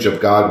as image of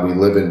God we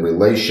live in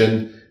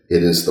relation.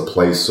 It is the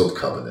place of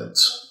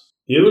covenants.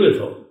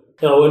 Beautiful.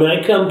 Now, when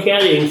I come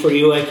caddying for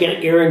you, I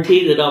can't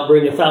guarantee that I'll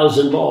bring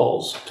 1,000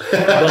 balls.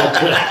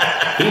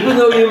 But even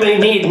though you may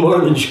need more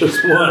than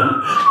just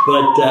one,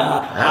 but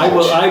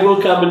I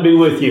will come and be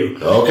with you.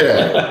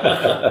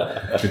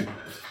 Okay.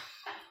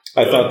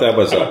 I thought that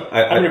was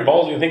how many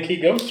balls do you think he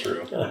goes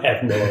through? I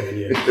have no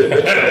idea.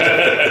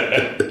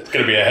 It's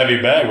going to be a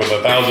heavy bag with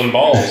 1,000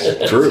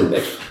 balls. True.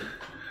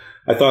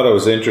 I thought it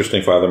was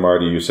interesting, Father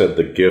Marty, you said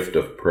the gift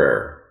of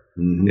prayer.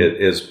 Mm-hmm.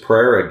 Is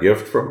prayer a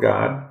gift from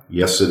God?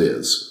 Yes, it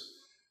is.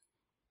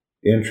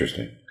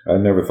 Interesting. I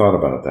never thought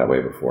about it that way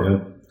before. Yeah.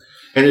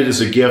 And it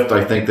is a gift,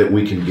 I think, that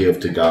we can give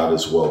to God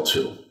as well,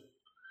 too.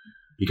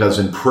 Because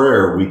in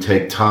prayer, we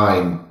take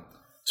time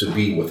to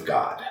be with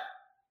God.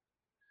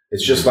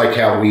 It's just like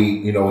how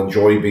we,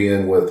 enjoy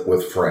being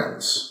with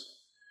friends.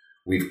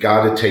 We've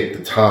got to take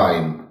the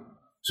time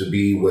to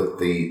be with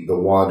the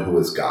one who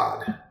is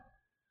God.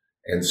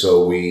 And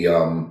so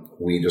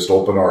we just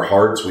open our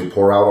hearts, we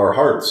pour out our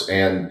hearts.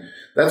 And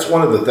that's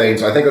one of the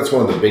things, I think that's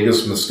one of the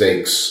biggest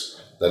mistakes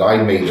that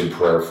I made in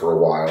prayer for a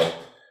while.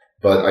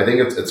 But I think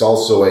it's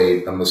also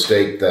a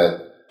mistake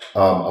that a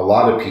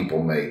lot of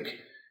people make,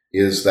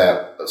 is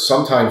that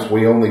sometimes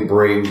we only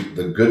bring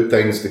the good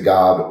things to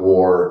God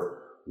or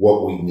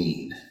what we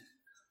need.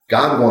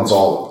 God wants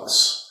all of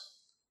us,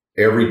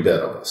 every bit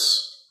of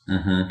us.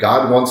 Mm-hmm.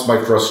 God wants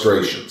my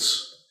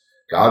frustrations.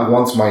 God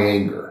wants my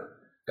anger.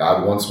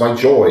 God wants my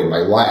joy, my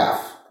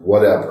laugh,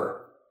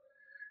 whatever.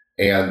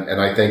 And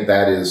I think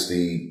that is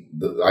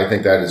I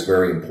think that is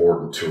very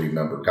important to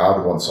remember.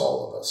 God wants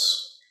all of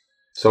us.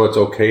 So it's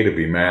okay to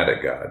be mad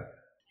at God.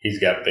 He's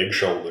got big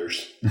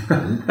shoulders.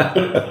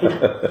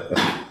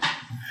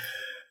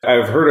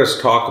 I've heard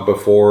us talk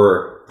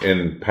before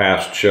in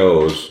past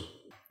shows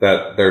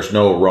that there's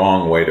no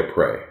wrong way to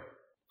pray.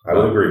 I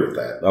would agree with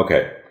that.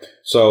 Okay.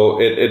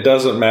 So it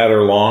doesn't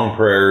matter long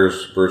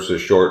prayers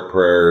versus short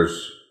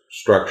prayers,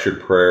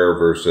 structured prayer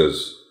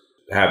versus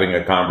having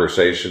a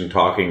conversation,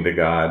 talking to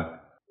God.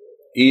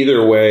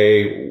 Either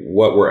way,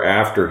 what we're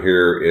after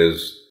here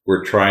is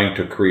we're trying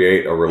to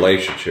create a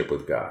relationship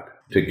with God,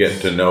 to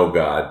get to know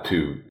God,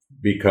 to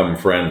become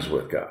friends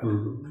with God.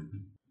 Mm-hmm.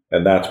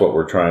 And that's what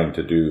we're trying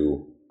to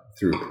do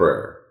through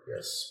prayer.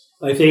 Yes.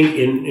 I think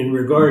in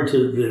regard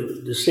to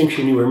the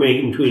distinction you were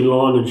making between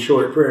long and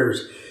short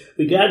prayers,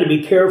 we got to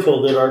be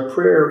careful that our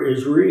prayer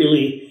is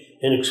really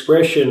an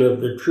expression of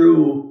the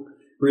true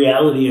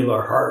reality of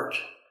our heart.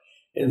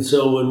 And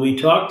so when we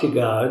talk to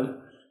God,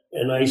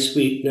 and I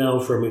speak now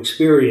from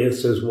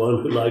experience as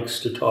one who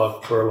likes to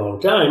talk for a long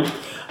time,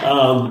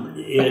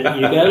 you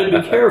got to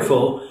be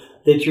careful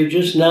that you're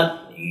just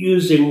not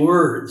using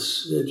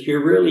words, that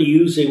you're really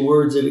using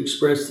words that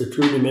express the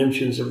true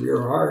dimensions of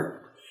your heart.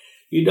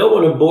 You don't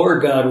want to bore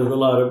God with a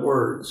lot of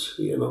words,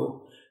 you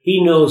know.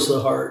 He knows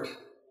the heart.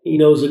 He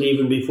knows it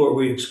even before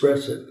we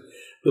express it.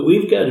 But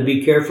we've got to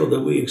be careful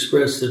that we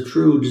express the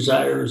true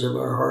desires of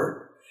our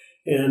heart.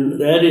 And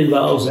that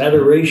involves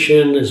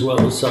adoration as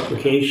well as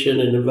supplication,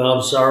 and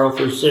involves sorrow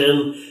for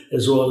sin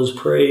as well as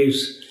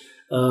praise.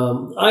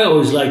 I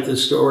always like the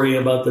story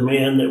about the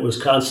man that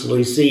was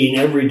constantly seen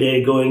every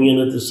day going in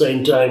at the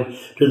same time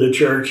to the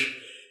church.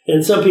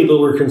 And some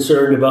people were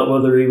concerned about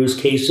whether he was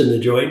case in the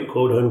joint,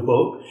 quote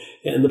unquote.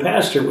 And the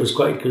pastor was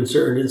quite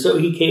concerned. And so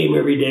he came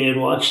every day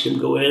and watched him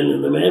go in.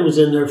 And the man was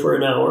in there for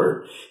an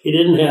hour. He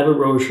didn't have a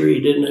rosary.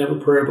 He didn't have a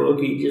prayer book.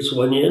 He just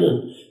went in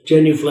and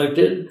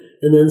genuflected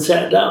and then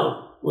sat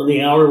down. When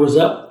the hour was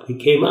up, he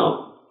came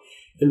out.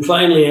 And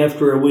finally,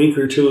 after a week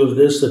or two of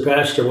this, the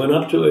pastor went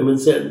up to him and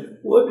said,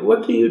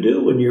 What do you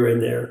do when you're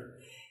in there?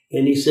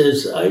 And he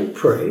says, I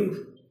pray.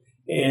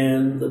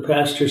 And the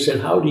pastor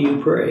said, how do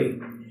you pray?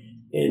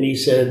 And he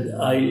said,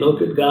 I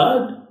look at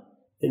God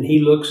and he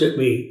looks at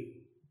me.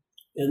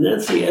 And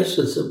that's the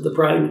essence of the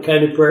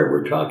kind of prayer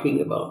we're talking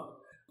about.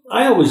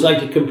 I always like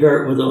to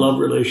compare it with a love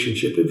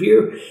relationship. If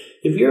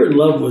you're in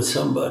love with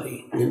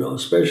somebody, you know,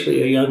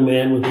 especially a young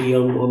man with a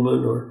young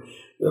woman, or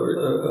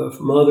a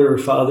mother or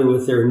father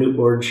with their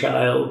newborn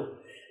child,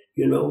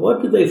 you know,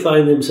 what do they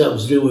find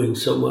themselves doing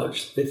so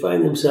much? They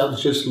find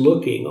themselves just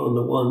looking on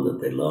the one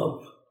that they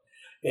love.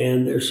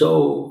 And they're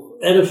so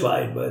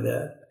edified by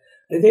that.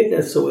 I think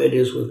that's the way it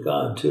is with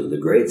God, too. The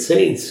great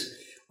saints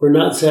were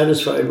not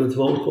satisfied with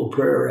vocal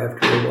prayer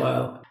after a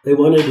while. They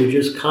wanted to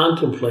just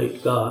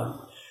contemplate God.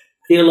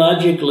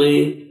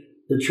 Theologically,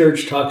 the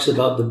church talks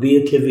about the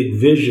beatific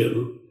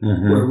vision,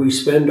 where we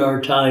spend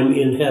our time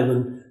in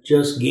heaven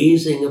just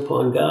gazing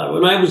upon God.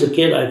 When I was a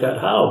kid, I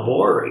thought, how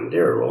boring,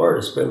 dear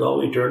Lord, to spend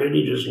all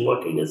eternity just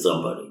looking at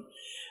somebody.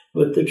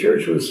 But the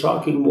church was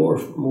talking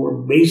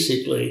more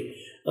basically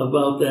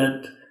about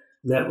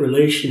that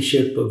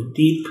relationship of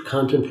deep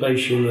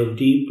contemplation, of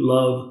deep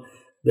love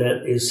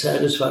that is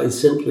satisfied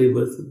simply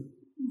with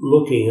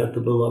looking at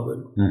the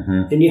beloved.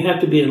 And you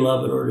have to be in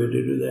love in order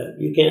to do that.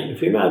 You can't,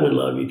 if you're not in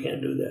love, you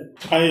can't do that.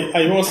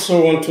 I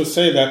also want to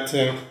say that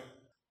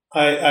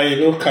I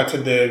look at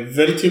the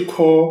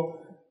vertical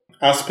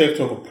aspect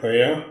of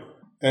prayer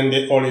and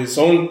the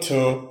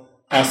horizontal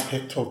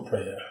aspect of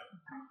prayer.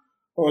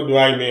 What do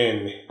I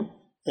mean?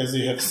 As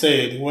you have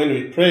said, when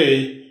we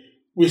pray,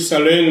 we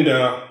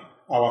surrender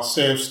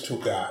ourselves to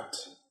God.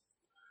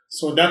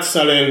 So that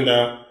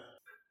surrender,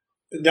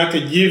 that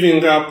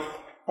giving up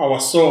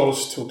our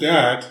souls to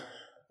God,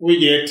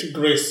 we get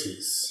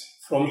graces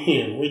from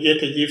Him. We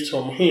get a gift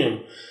from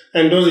Him.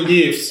 And those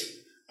gifts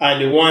are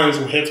the ones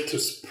we have to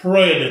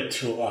spread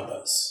to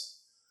others.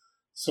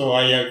 So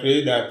I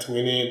agree that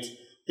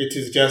it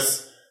is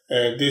just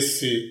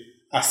this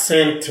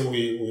ascent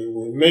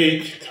we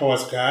make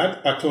towards God,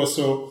 but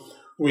also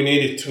we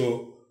need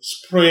to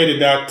spread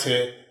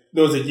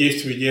those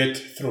gifts we get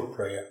through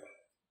prayer.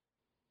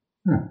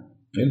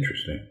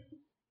 Interesting.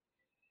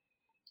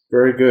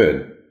 Very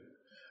good.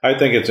 I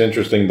think it's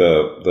interesting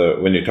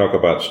when you talk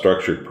about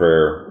structured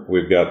prayer,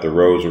 we've got the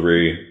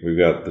rosary, we've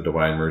got the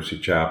Divine Mercy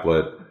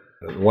Chaplet.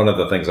 One of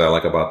the things I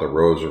like about the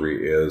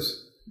rosary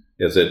is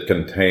it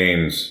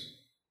contains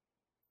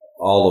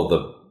all of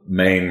the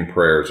main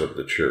prayers of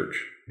the church.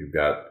 You've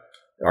got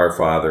Our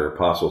Father,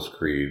 Apostles'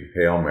 Creed,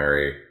 Hail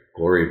Mary,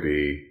 Glory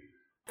Be,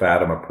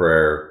 Fatima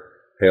Prayer,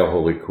 Hail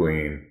Holy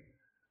Queen.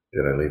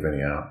 Did I leave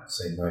any out?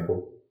 St.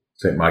 Michael.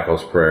 St.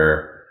 Michael's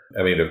Prayer.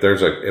 I mean, if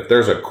there's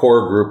a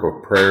core group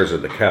of prayers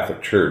in the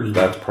Catholic Church,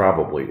 that's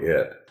probably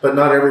it. But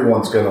not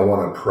everyone's going to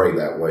want to pray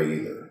that way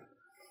either.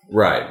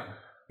 Right.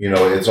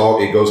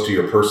 It goes to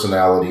your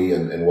personality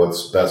and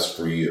what's best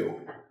for you.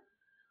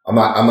 I'm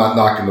not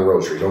knocking the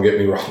rosary. Don't get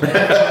me wrong.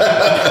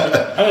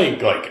 I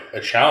think like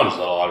a challenge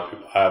that a lot of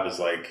people have is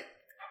like,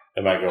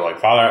 they might go like,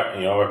 Father,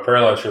 my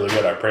prayer life's really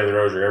good. I pray the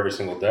rosary every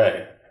single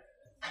day.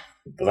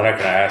 But then I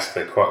can ask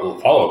the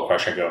follow-up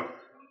question. I go,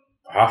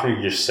 how often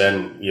do you just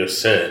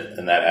sit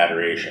in that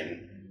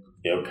adoration,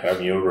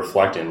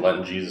 reflecting,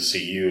 letting Jesus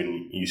see you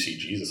and you see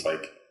Jesus?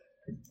 Like,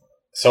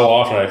 so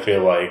often I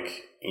feel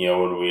like,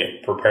 when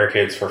we prepare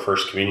kids for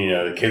First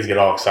Communion, the kids get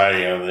all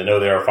excited, they know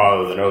they are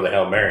Father, they know the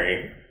Hail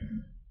Mary.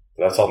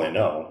 But that's all they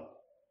know.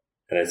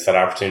 And it's that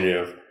opportunity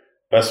of,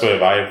 best way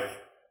I've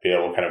been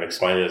able to kind of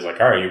explain it is like,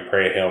 all right, you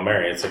pray a Hail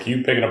Mary. It's like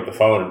you picking up the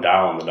phone and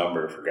dialing the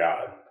number for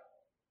God.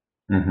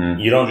 Mm-hmm.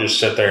 You don't just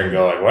sit there and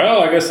go like,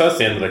 well, I guess that's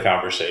the end of the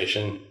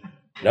conversation.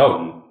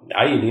 No,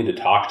 now you need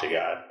to talk to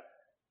God.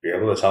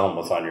 You're able to tell him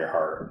what's on your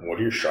heart. What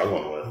are you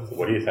struggling with?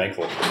 What are you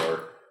thankful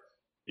for?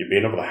 You're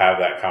being able to have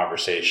that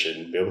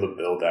conversation, be able to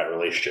build that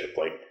relationship.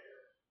 Like,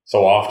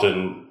 so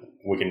often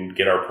we can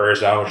get our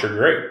prayers down, which are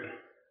great,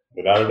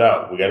 without a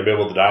doubt. We got to be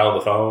able to dial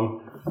the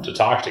phone to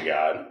talk to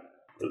God.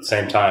 But at the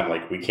same time,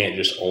 like, we can't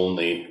just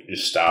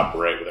stop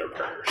right with our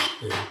prayers.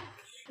 Yeah.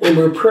 When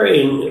we're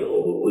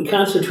praying, we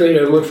concentrate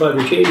on what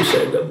Father James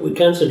said. We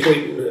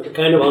concentrate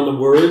kind of on the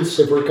words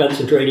if we're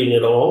concentrating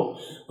at all.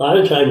 A lot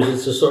of times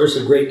it's a source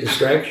of great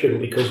distraction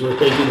because we're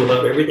thinking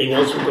about everything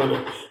else we're going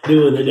to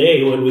do in the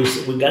day when we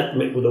got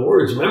the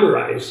words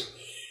memorized.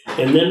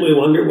 And then we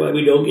wonder why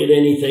we don't get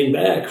anything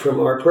back from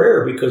our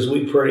prayer because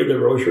we pray the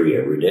rosary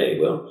every day.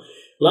 Well,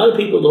 a lot of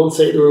people don't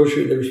say the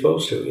rosary they're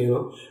supposed to,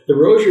 The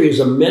rosary is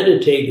a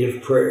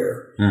meditative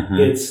prayer. Mm-hmm.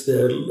 It's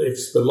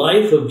the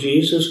life of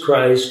Jesus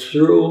Christ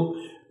through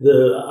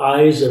the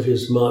eyes of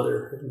his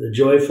mother, the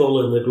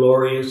joyful and the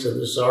glorious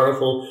and the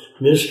sorrowful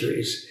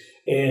mysteries.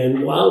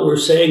 And while we're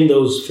saying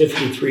those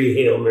 53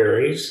 Hail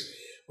Marys,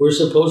 we're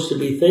supposed to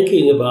be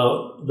thinking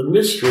about the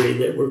mystery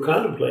that we're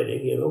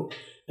contemplating,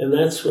 And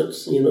that's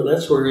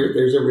that's where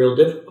there's a real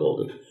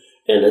difficulty.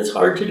 And it's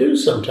hard to do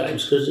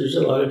sometimes because there's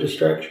a lot of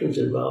distractions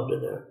involved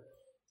in that.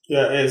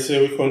 Yeah, as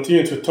we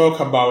continue to talk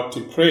about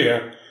the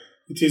prayer,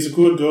 it is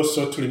good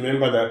also to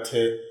remember that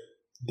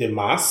the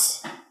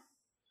Mass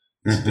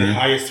is the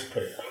highest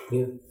prayer.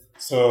 Yeah.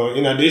 So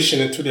in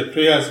addition to the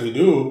prayers we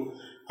do,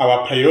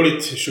 our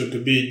priority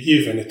should be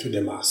given to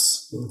the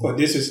Mass. Because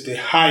this is the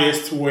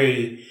highest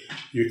way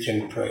you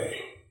can pray.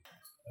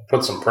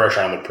 Put some pressure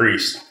on the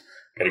priest.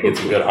 Got to get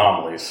some good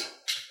homilies.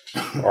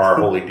 Or our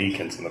holy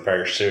deacons in the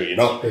parish too. You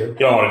don't want to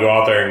go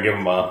out there and give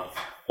them a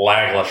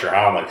lackluster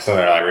homily because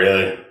they're like,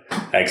 really?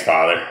 Thanks,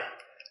 Father.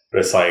 But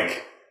it's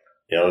like,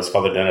 as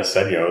Father Dennis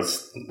said,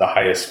 it's the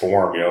highest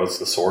form. It's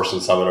the source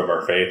and summit of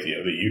our faith. The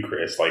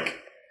Eucharist. Like,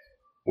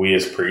 we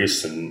as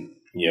priests and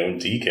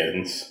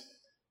deacons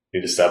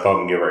need to step up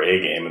and give our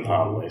A game in the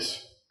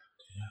homilies.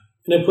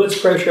 And it puts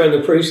pressure on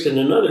the priest in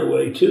another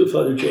way too,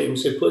 Father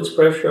James. It puts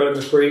pressure on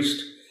the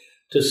priest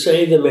to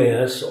say the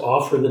Mass,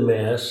 offer the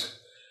Mass,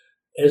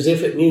 as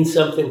if it means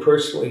something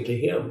personally to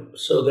him,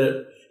 so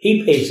that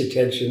he pays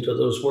attention to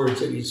those words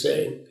that he's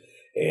saying.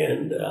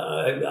 And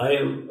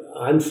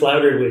I'm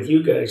flattered with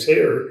you guys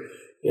here,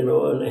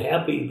 and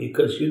happy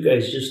because you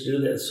guys just do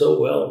that so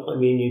well. I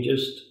mean,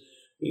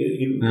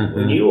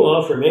 when you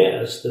offer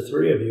Mass, the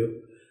three of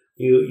you,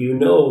 you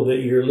know that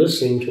you're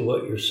listening to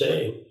what you're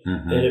saying,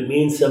 and it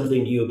means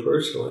something to you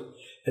personally,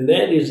 and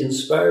that is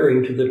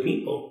inspiring to the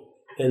people.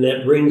 And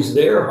that brings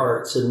their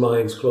hearts and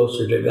minds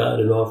closer to God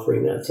in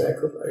offering that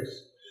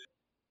sacrifice.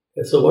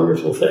 It's a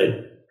wonderful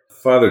thing.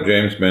 Father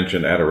James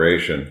mentioned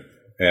adoration,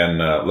 and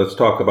let's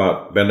talk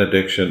about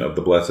benediction of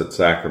the Blessed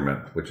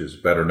Sacrament, which is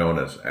better known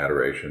as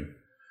adoration.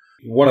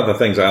 One of the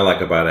things I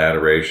like about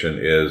adoration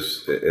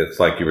is, it's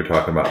like you were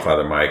talking about,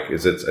 Father Mike,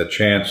 is it's a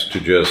chance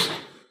to just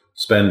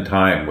spend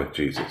time with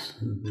Jesus.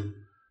 Mm-hmm.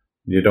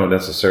 You don't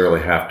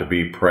necessarily have to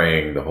be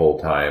praying the whole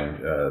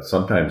time.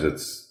 Sometimes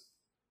it's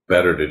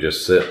better to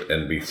just sit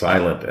and be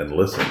silent and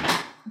listen.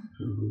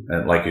 Mm-hmm.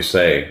 And like you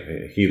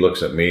say, he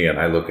looks at me and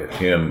I look at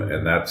him,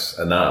 and that's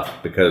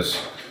enough.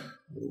 Because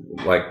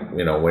like,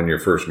 when you're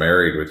first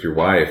married with your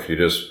wife, you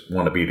just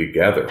want to be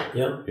together.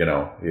 Yeah.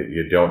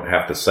 You don't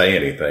have to say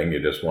anything.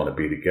 You just want to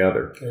be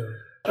together.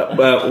 Yeah.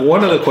 But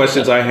one of the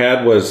questions I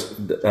had was,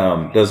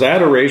 does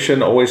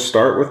adoration always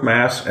start with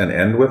Mass and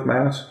end with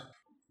Mass?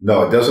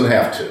 No, it doesn't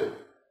have to.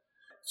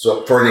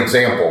 So for an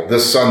example,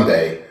 this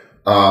Sunday,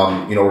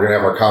 we're going to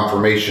have our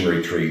confirmation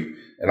retreat,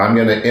 and I'm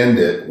going to end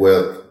it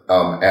with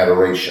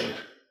adoration,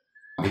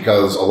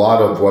 because a lot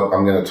of what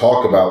I'm going to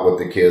talk about with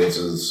the kids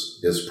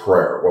is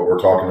prayer, what we're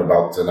talking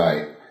about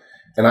tonight.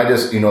 And I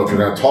just, if you're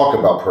going to talk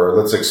about prayer,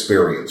 let's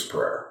experience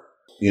prayer,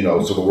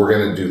 so that we're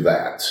going to do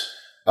that.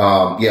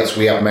 Yes,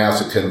 we have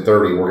Mass at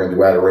 10:30. We're going to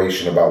do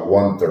adoration about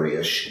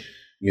 1:30ish,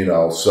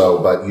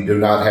 but you do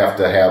not have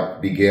to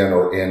begin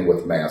or end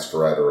with Mass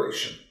for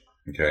adoration.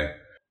 Okay.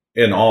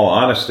 In all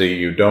honesty,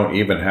 you don't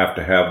even have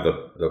to have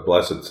the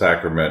Blessed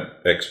Sacrament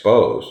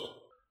exposed.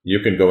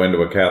 You can go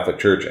into a Catholic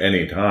church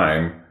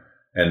anytime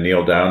and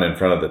kneel down in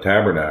front of the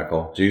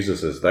tabernacle.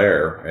 Jesus is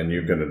there, and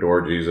you can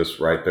adore Jesus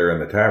right there in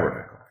the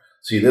tabernacle.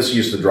 See, this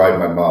used to drive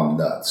my mom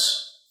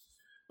nuts.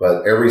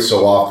 But every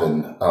so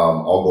often,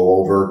 I'll go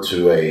over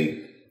to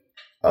a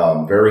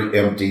very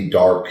empty,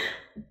 dark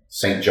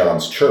St.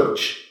 John's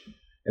Church.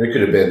 And it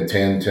could have been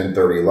 10,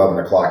 10:30,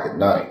 11 o'clock at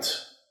night.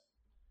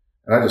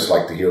 And I just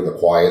like to hear the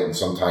quiet and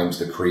sometimes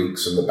the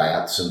creaks and the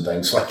bats and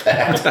things like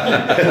that.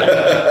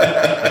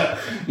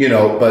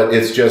 But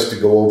it's just to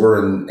go over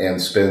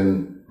and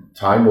spend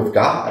time with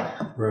God.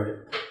 Right.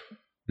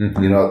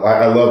 Mm-hmm.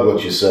 I love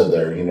what you said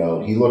there.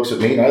 He looks at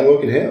me and I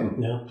look at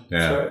him. Yeah.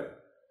 That's right.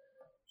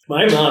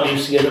 My mom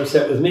used to get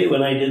upset with me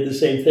when I did the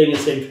same thing at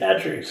St.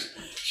 Patrick's.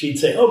 She'd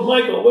say, "Oh,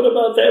 Michael, what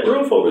about that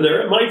roof over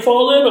there? It might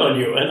fall in on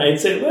you." And I'd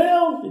say,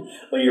 well,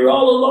 you're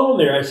all alone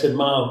there. I said,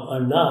 "Mom,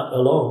 I'm not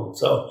alone."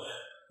 So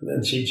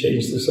then she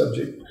changed the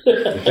subject.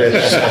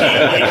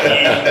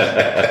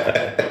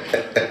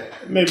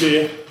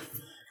 Maybe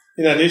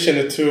in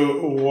addition to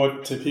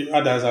what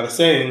others are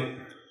saying,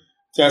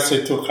 just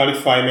to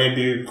clarify,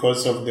 maybe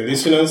because of the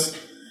listeners,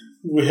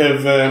 we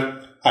have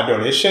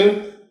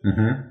adoration,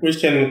 which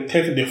can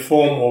take the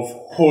form of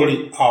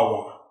holy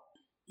hour,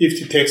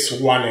 if it takes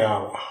 1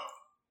 hour.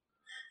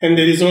 And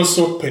there is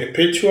also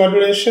perpetual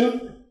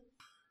adoration,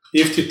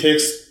 if it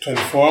takes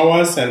 24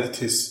 hours and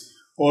it is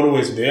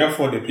always there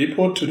for the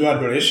people to do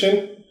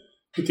adoration,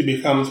 it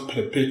becomes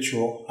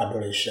perpetual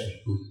adoration.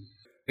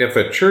 If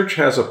a church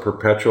has a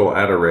perpetual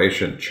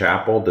adoration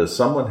chapel, does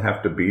someone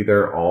have to be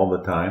there all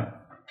the time?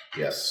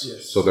 Yes.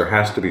 So there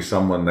has to be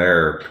someone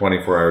there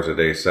 24 hours a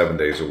day, 7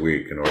 days a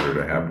week in order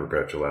to have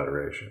perpetual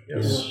adoration.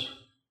 Yes.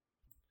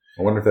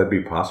 I wonder if that'd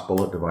be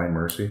possible at Divine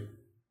Mercy.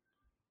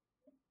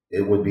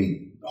 It would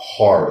be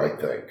hard, I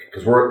think,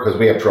 because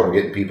we have trouble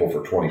getting people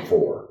for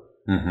 24.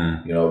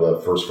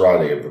 The first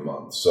Friday of the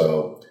month.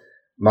 So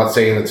I'm not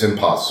saying it's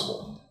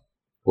impossible.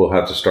 We'll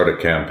have to start a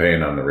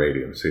campaign on the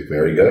radio and see if we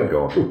there can you get it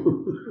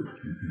going.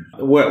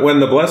 When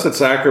the Blessed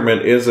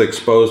Sacrament is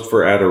exposed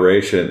for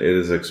adoration, it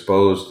is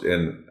exposed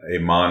in a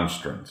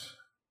monstrance.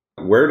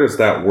 Where does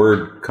that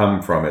word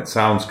come from? It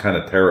sounds kind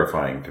of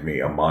terrifying to me,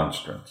 a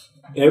monstrance.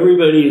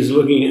 Everybody is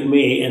looking at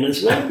me, and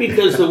it's not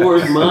because the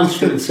word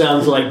monstrance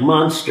sounds like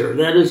monster.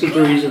 That isn't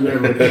the reason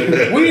they're looking at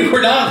me. We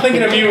were not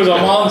thinking of you as a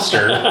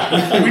monster.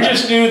 We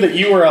just knew that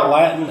you were a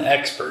Latin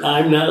expert.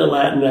 I'm not a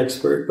Latin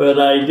expert, but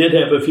I did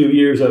have a few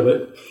years of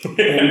it.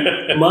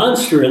 And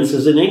monstrance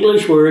is an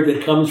English word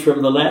that comes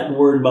from the Latin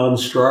word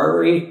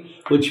monstrare,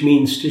 which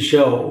means to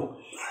show.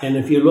 And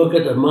if you look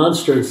at a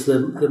monstrance,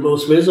 the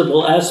most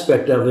visible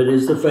aspect of it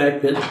is the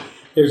fact that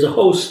there's a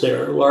host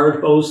there, a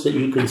large host that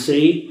you can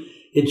see.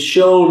 It's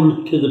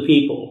shown to the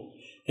people.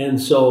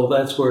 And so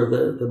that's where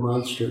the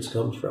monstrance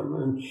comes from.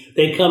 And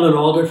they come in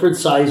all different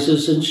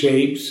sizes and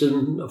shapes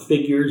and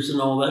figures and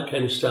all that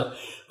kind of stuff.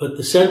 But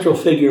the central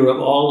figure of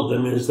all of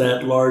them is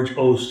that large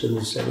host in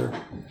the center.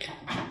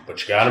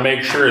 But you got to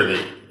make sure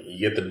that you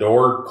get the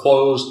door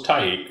closed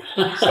tight,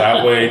 so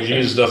that way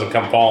Jesus doesn't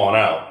come falling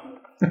out.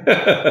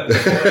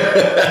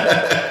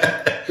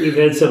 We've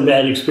had some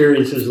bad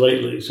experiences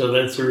lately, so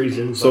that's the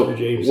reason. So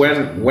James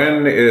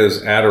when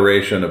is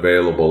adoration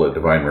available at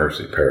Divine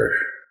Mercy Parish?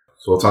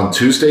 So it's on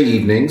Tuesday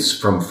evenings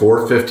from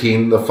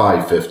 4:15 to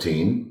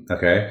 5:15.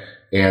 Okay.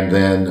 And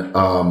then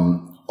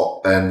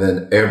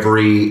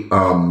every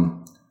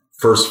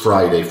first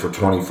Friday for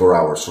 24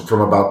 hours. So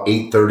from about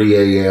 8:30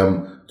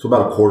 a.m. to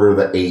about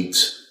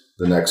 7:45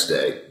 the next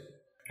day.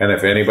 And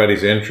if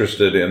anybody's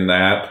interested in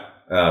that,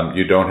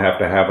 you don't have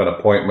to have an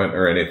appointment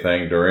or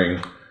anything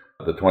during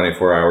the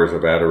 24 hours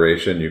of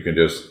adoration. You can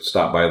just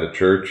stop by the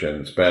church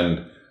and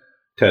spend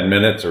 10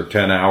 minutes or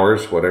 10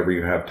 hours, whatever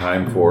you have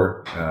time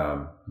for.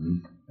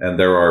 And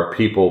there are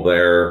people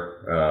there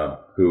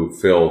who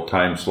fill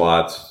time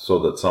slots so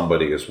that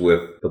somebody is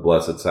with the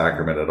Blessed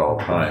Sacrament at all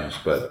times.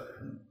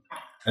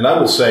 And I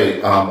will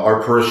say our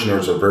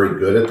parishioners are very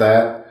good at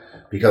that,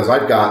 because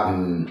I've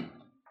gotten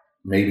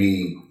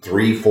maybe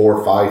 3,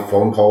 4, 5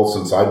 phone calls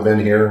since I've been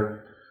here.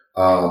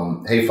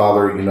 Hey,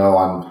 Father,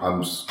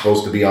 I'm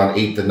supposed to be on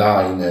 8 to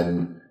 9,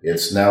 and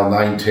it's now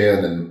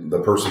 9:10, and the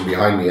person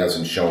behind me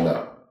hasn't shown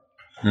up.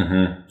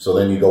 So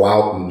then you go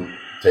out and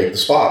take the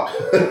spot.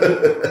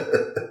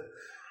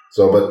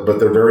 But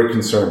they're very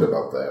concerned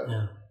about that.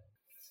 Yeah.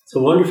 It's a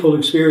wonderful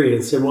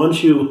experience, and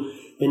once you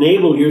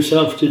enable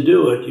yourself to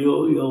do it,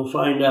 you'll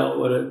find out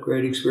what a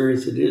great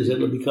experience it is.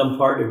 It'll become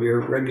part of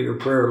your regular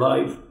prayer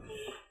life.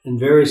 And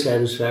very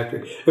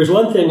satisfactory. There's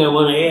one thing I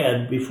want to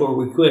add before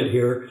we quit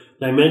here,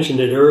 and I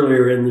mentioned it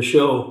earlier in the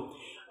show.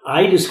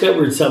 I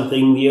discovered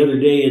something the other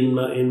day in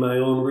my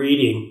own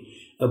reading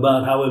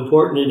about how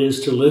important it is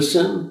to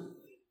listen.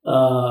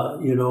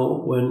 And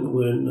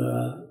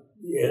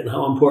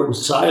how important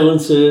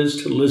silence is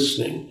to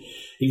listening.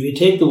 If you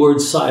take the word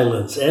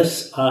silence,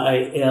 S-I-L-E-N-C-E,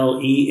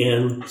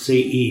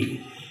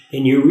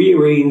 and you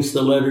rearrange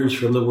the letters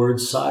from the word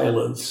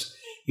silence,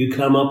 you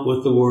come up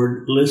with the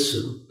word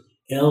listen.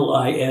 Listen. It's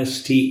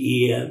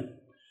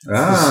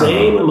the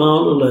same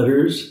amount of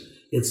letters,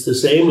 It's the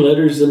same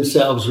letters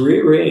themselves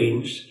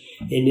rearranged,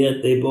 and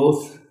yet they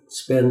both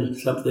spend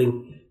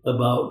something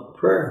about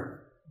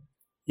prayer.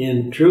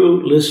 And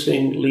true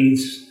listening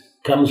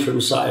comes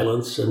from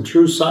silence, and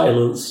true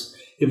silence,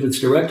 if it's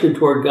directed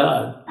toward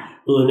God,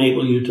 will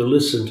enable you to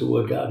listen to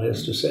what God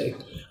has to say.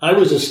 I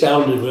was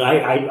astounded.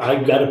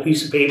 I got a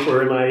piece of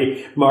paper and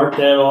I marked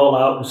that all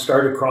out and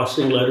started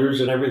crossing letters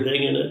and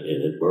everything, and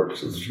it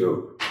works. It's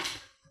true.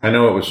 I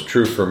know it was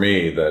true for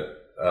me that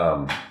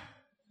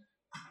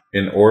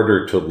in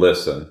order to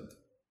listen,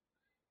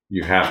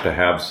 you have to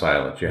have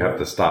silence. You have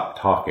to stop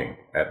talking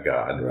at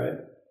God. Right.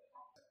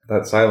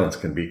 That silence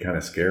can be kind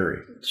of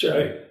scary. That's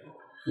right.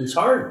 It's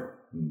hard.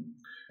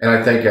 And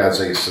I think as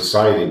a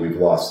society, we've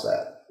lost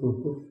that.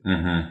 Mm-hmm.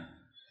 Mm-hmm.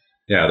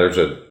 Yeah, there's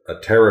a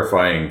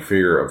terrifying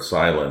fear of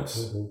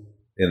silence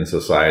in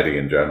society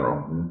in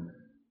general.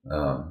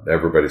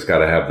 Everybody's got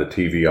to have the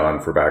TV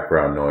on for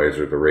background noise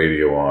or the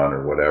radio on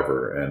or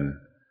whatever. And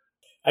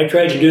I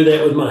tried to do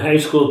that with my high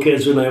school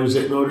kids when I was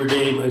at Notre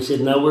Dame. I said,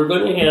 "Now we're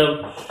going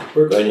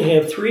to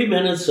have 3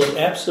 minutes of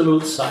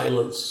absolute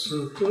silence,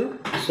 so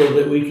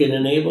that we can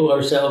enable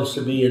ourselves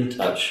to be in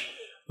touch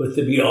with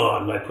the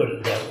beyond." I put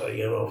it that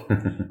way,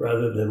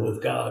 rather than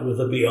with God, with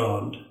the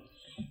beyond.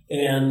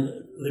 And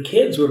the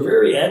kids were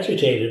very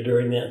agitated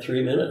during that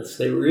 3 minutes.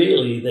 They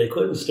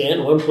couldn't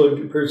stand. One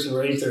person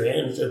raised their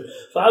hand and said,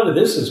 "Father,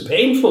 this is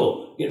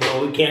painful. We have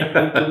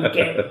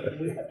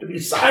to be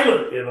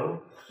silent,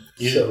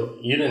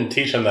 You didn't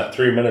teach them that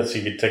 3 minutes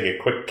you could take a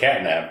quick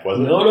cat nap, was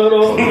it?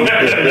 No.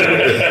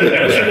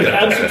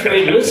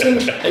 Concentrate,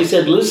 listen. I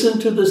said, listen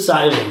to the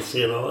silence,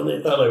 and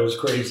they thought I was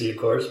crazy, of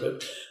course,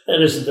 but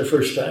that isn't the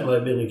first time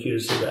I've been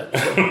accused of that.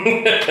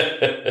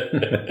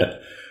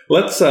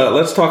 So.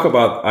 Let's talk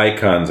about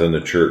icons in the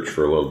church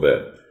for a little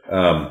bit.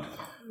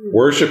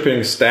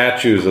 Worshipping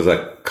statues is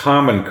a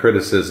common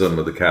criticism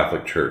of the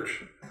Catholic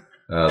Church.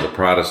 The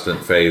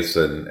Protestant faiths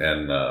and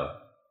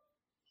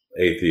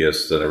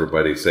atheists and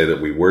everybody say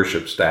that we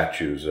worship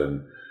statues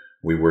and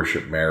we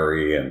worship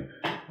Mary. And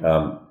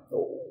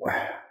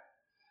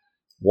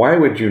why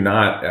would you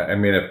not? I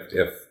mean,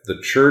 if the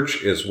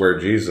church is where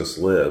Jesus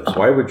lives,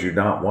 why would you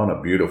not want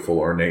a beautiful,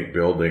 ornate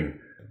building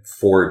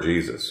for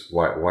Jesus?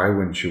 Why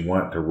wouldn't you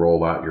want to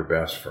roll out your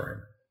best for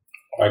him?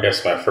 I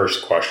guess my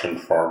first question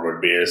for him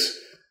would be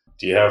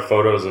do you have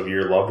photos of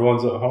your loved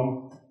ones at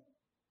home?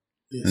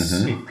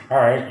 Yes. All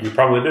right, you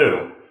probably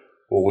do.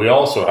 Well, we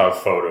also have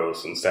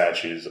photos and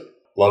statues,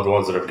 loved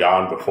ones that have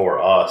gone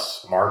before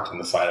us, marked in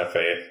the sign of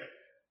faith,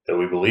 that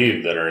we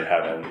believe that are in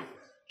heaven.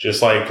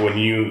 Just like when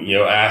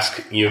you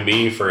ask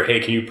me for, hey,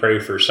 can you pray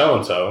for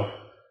so-and-so?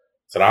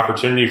 It's an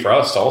opportunity for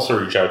us to also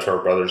reach out to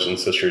our brothers and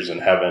sisters in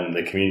heaven,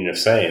 the communion of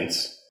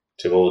saints,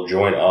 to be able to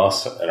join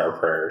us in our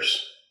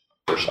prayers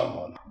for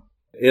someone.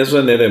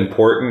 Isn't it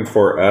important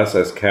for us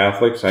as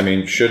Catholics? I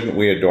mean, shouldn't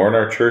we adorn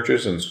our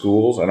churches and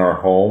schools and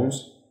our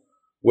homes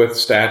with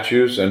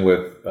statues and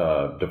with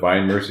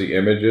Divine Mercy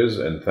images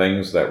and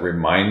things that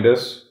remind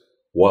us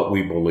what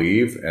we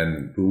believe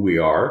and who we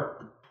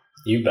are?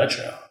 You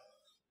betcha.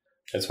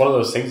 It's one of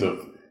those things of,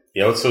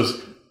 it's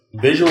those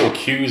visual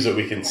cues that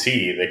we can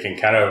see that can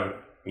kind of,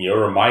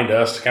 remind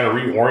us to kind of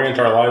reorient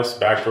our lives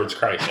back towards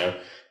Christ.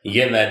 You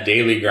get in that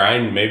daily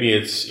grind. Maybe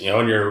it's,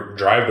 in your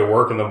drive to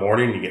work in the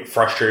morning, you get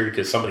frustrated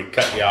because somebody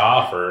cut you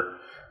off or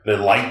the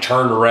light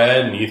turned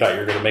red and you thought you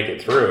were going to make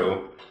it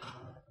through.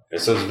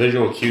 It's those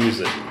visual cues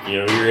that,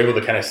 you're able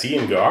to kind of see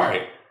and go, all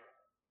right,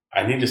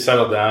 I need to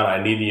settle down.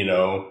 I need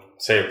to,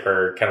 say a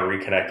prayer, kind of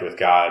reconnect with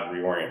God,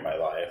 reorient my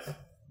life.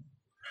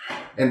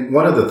 And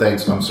one of the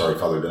things, I'm sorry,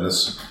 Father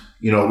Dennis,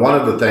 one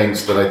of the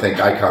things that I think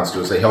icons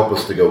do is they help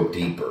us to go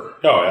deeper.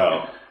 Oh,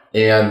 yeah.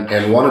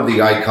 And one of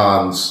the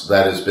icons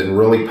that has been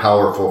really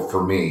powerful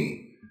for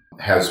me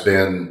has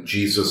been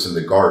Jesus in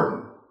the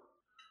garden.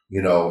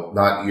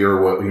 Not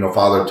your will,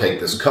 Father, take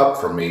this cup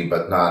from me,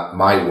 but not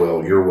my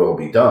will, your will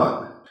be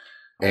done.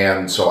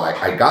 And so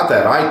I got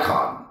that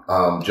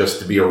icon just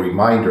to be a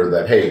reminder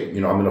that, hey,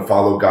 I'm going to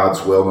follow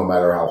God's will no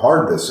matter how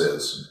hard this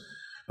is.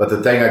 But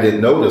the thing I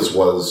didn't notice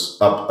was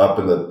up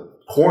in the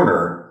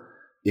corner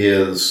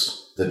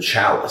is the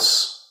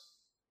chalice.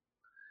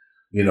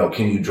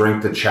 Can you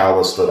drink the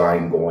chalice that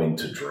I'm going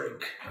to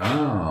drink?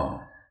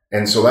 Oh.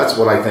 And so that's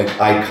what I think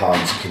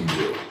icons can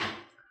do.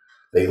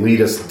 They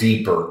lead us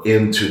deeper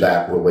into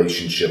that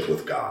relationship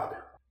with God.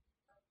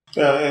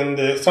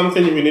 And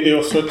something we need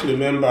also to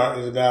remember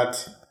is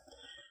that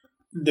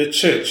the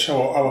church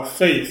or our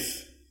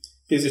faith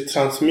is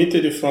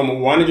transmitted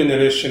from one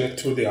generation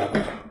to the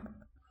other.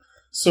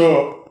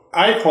 So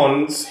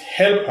icons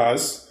help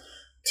us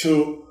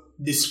to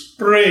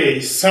display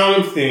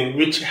something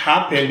which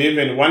happened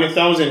even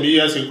 1,000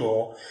 years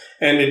ago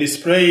and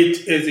display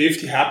it as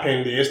if it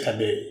happened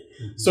yesterday.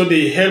 Mm-hmm. So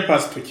they help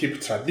us to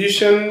keep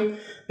tradition,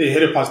 they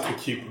help us to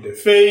keep the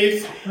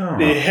faith,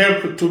 they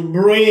help to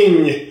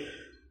bring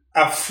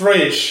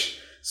afresh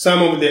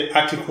some of the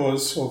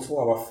articles of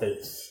our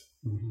faith.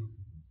 Mm-hmm.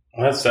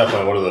 Well, that's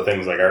definitely one of the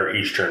things like our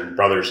Eastern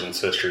brothers and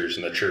sisters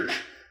in the church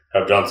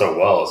have done so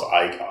well as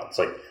icons.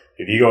 Like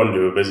if you go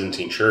into a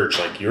Byzantine church,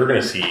 like you're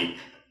going to see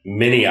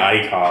many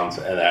icons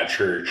in that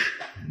church.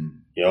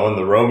 You know, in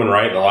the Roman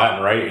Rite, the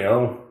Latin Rite, you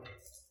know,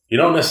 you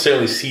don't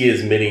necessarily see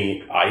as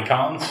many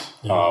icons.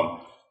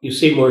 You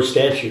see more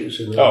statues.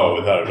 Without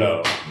a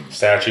doubt.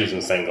 Statues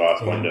and stained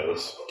glass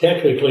windows.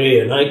 Technically,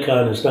 an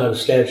icon is not a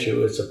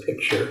statue, it's a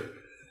picture.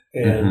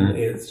 And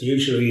it's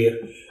usually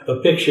a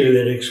picture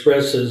that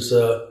expresses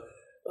a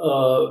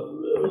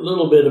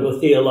little bit of a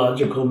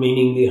theological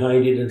meaning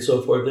behind it and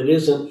so forth. It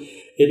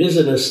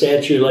isn't a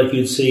statue like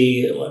you'd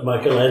see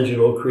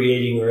Michelangelo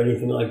creating or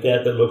anything like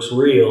that looks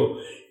real.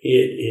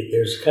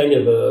 There's kind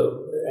of a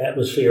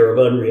atmosphere of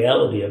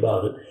unreality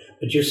about it.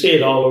 But you see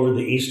it all over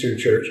the Eastern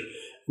Church.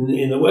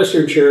 In the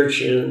Western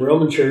Church, in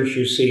Roman Church,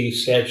 you see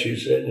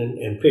statues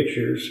and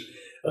pictures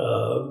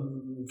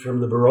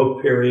from the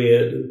Baroque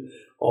period,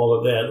 all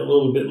of that, a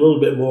little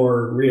bit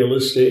more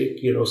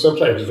realistic, you know,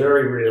 sometimes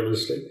very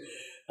realistic.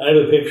 I have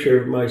a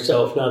picture of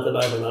myself, not that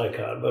I'm an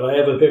icon, but I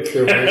have a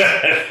picture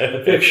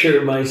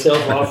of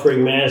myself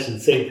offering Mass in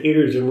St.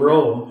 Peter's in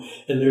Rome,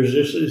 and there's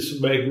this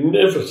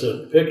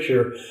magnificent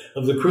picture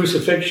of the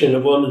crucifixion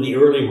of one of the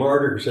early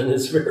martyrs, and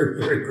it's very,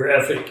 very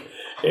graphic,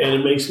 and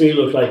it makes me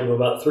look like I'm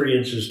about 3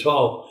 inches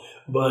tall.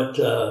 But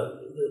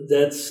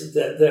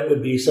that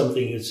would be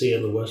something you'd see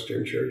in the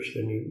Western Church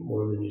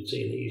more than you'd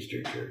see in the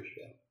Eastern Church.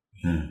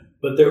 Yeah.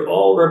 But they're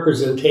all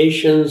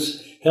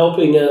representations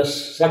helping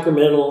us,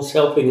 sacramentals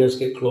helping us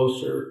get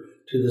closer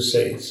to the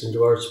saints and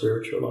to our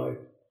spiritual life.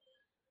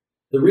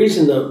 The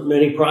reason that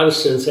many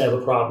Protestants have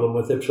a problem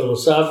with it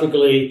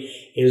philosophically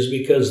is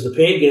because the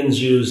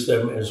pagans use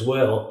them as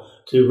well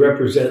to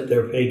represent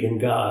their pagan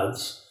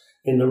gods.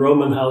 In the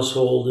Roman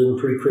household in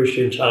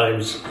pre-Christian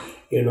times,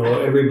 you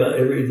know,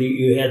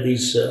 you had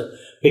these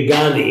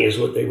pagani is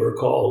what they were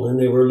called, and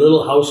they were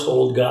little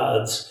household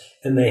gods,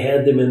 and they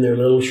had them in their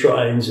little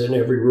shrines in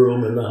every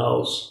room in the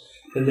house.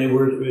 And they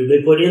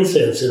put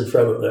incense in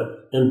front of them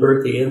and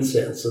burnt the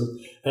incense, and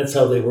that's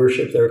how they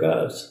worshiped their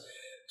gods.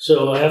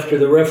 So after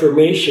the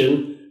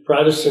Reformation,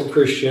 Protestant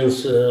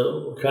Christians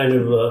kind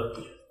of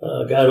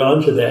got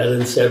onto that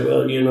and said,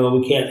 well, you know,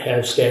 we can't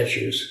have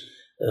statues.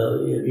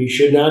 You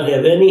should not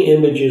have any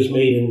images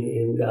made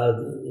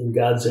in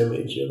God's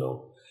image, you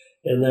know.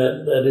 And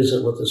that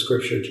isn't what the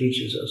Scripture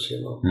teaches us, you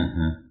know.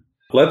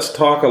 Let's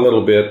talk a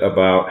little bit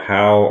about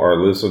how our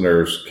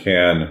listeners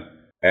can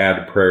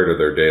add prayer to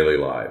their daily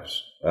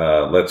lives.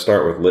 Let's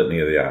start with Litany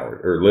of the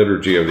Hours, or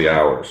Liturgy of the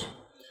Hours.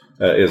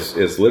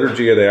 Is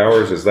Liturgy of the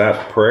Hours, is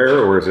that prayer,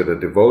 or is it a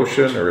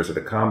devotion, or is it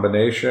a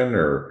combination,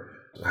 or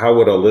how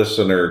would a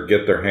listener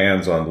get their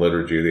hands on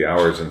Liturgy of the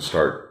Hours and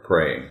start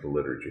praying the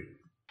liturgy?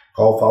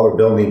 Call Father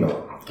Bill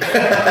Nemo.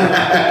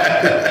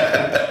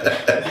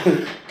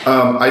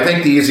 I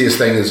think the easiest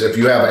thing is if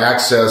you have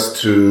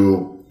access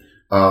to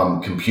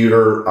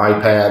computer,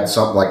 iPad,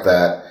 something like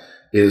that,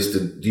 do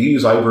you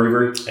use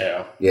iBreviary?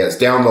 Yeah. Yes,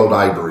 download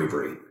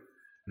iBreviary.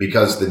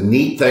 Because the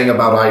neat thing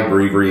about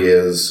iBreviary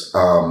is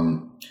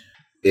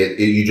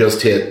you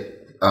just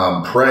hit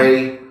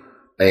pray,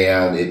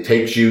 and it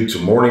takes you to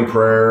morning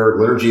prayer,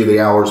 Liturgy of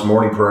the Hours,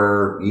 morning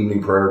prayer,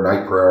 evening prayer,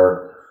 night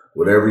prayer,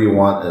 whatever you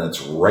want, and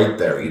it's right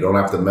there. You don't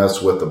have to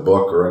mess with the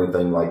book or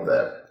anything like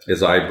that.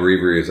 Is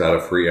iBreviary, is that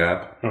a free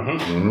app?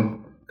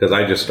 Because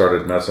I just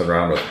started messing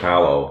around with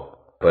Palo,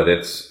 but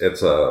it's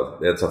a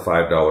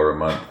 $5 a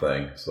month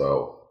thing.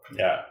 So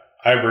yeah,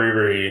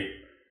 iBreviary.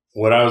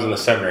 When I was in the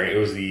seminary, it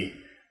was the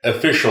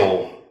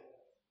official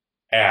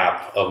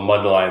app of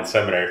Mundelein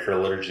Seminary for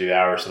Liturgy of the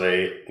Hour, so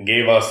they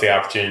gave us the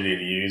opportunity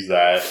to use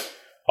that.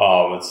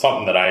 It's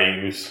something that I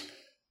use.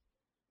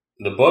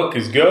 The book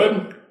is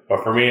good,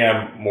 but for me,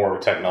 I'm more of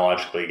a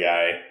technologically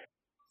guy.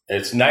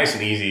 It's nice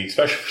and easy,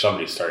 especially for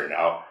somebody starting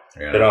out.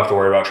 Yeah. They don't have to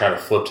worry about trying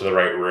to flip to the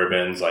right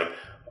ribbons, like,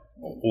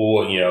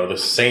 well, you know, the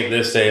saint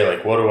this day,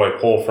 like, what do I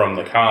pull from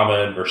the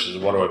common versus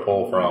what do I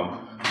pull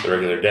from the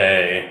regular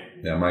day?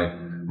 Yeah,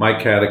 my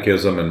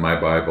catechism and my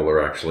Bible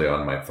are actually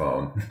on my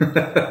phone.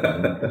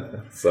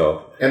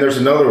 So, and there's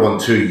another one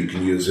too you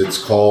can use.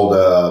 It's called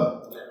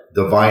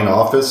Divine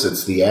Office.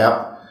 It's the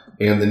app,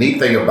 and the neat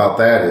thing about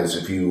that is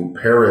if you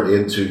pair it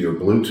into your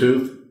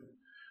Bluetooth,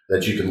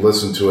 that you can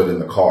listen to it in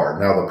the car.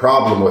 Now the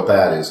problem with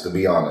that is, to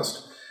be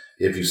honest,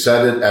 if you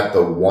set it at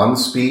the 1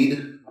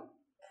 speed,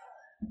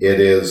 it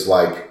is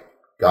like,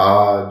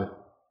 God,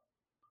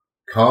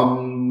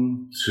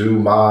 come to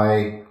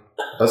my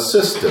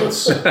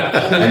assistance. And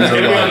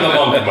you're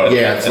like,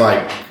 yeah, it's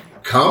like,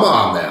 come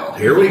on now,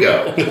 here we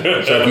go.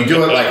 So if you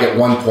do it like at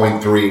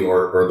 1.3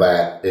 or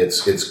that,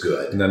 it's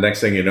good. And the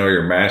next thing you know,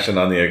 you're mashing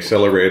on the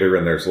accelerator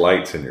and there's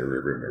lights in your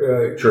rearview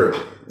mirror. Right. True.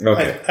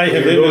 Okay. I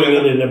have You're even going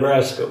into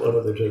Nebraska, one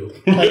of the two.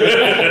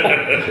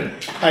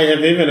 I have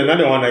even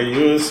another one I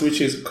use,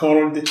 which is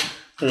called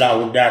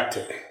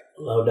Laudate.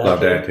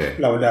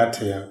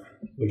 Laudate, yeah.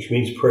 Which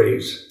means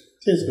praise.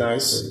 It is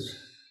nice. Praise.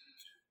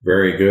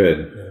 Very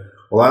good. Yeah.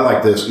 Well, I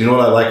like this. You know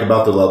what I like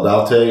about the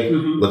Laudate,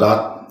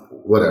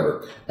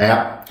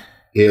 app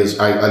is,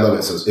 I love it.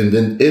 It says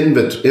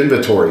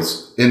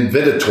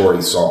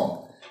invitatory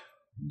song,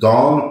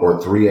 dawn or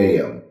 3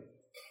 a.m.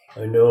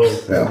 I know.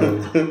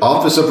 Yeah.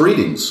 Office of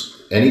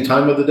readings, any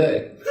time of the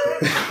day.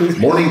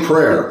 Morning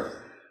prayer,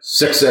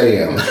 6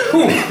 a.m.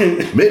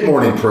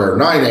 Mid-morning prayer,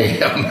 9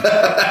 a.m.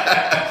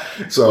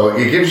 So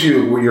it gives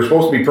you, you're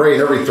supposed to be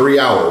praying every 3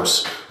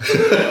 hours.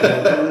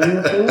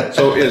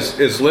 So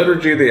is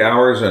liturgy of the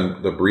hours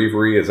and the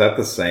breviary, is that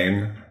the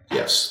same?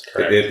 Yes.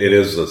 It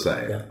is the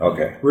same. Yeah.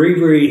 Okay.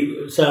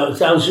 Breviary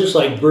sounds just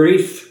like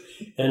brief,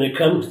 and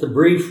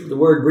the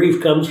word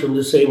brief comes from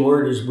the same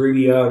word as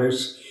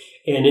breviarius,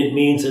 and it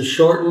means a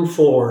shortened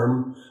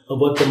form of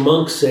what the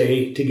monks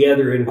say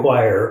together in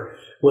choir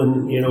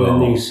when, in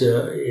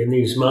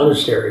these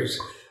monasteries.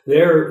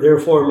 Their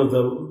form of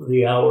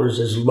the hours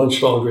is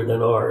much longer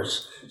than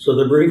ours. So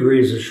the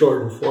breviary is a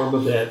shortened form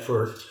of that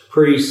for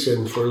priests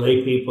and for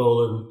lay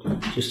people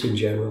and just in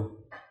general.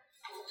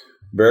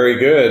 Very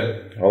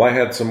good. Well, I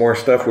had some more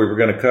stuff we were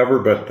going to cover,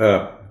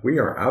 but we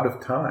are out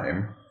of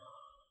time.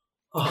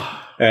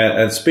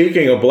 And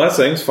speaking of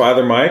blessings,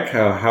 Father Mike,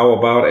 how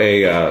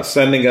about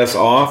sending us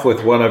off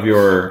with one of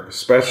your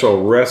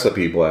special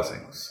recipe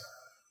blessings?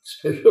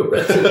 Special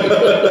recipe.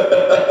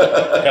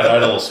 Got to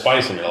add a little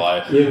spice in your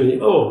life.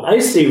 I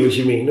see what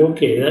you mean.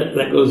 Okay,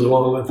 that goes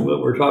along with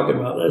what we're talking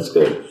about. That's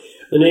good.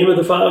 In the name of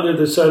the Father,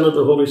 the Son, and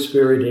the Holy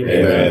Spirit,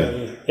 amen.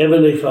 Amen.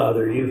 Heavenly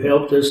Father, you've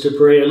helped us to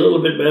pray a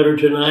little bit better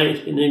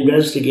tonight in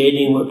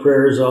investigating what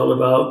prayer is all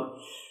about.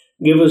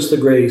 Give us the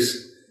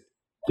grace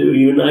to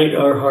unite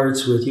our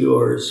hearts with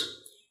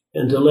yours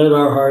and to let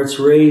our hearts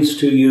raise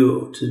to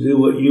you to do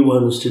what you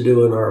want us to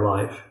do in our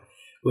life.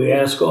 We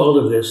ask all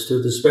of this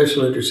through the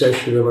special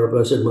intercession of our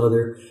Blessed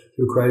Mother,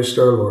 through Christ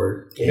our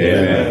Lord. Amen.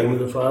 In the name of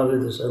the Father,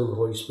 the Son, and the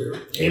Holy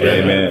Spirit.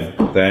 Amen.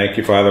 Thank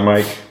you, Father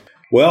Mike.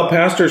 Well,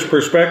 Pastor's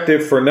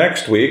Perspective for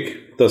next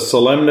week, the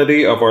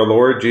solemnity of our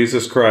Lord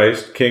Jesus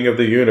Christ, King of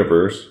the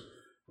universe,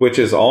 which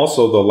is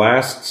also the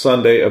last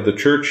Sunday of the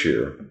church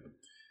year.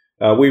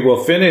 We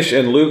will finish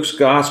in Luke's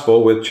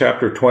Gospel with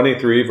chapter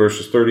 23,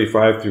 verses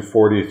 35 through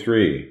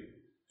 43.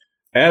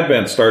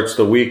 Advent starts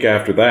the week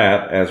after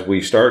that as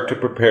we start to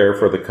prepare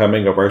for the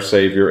coming of our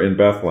Savior in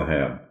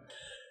Bethlehem.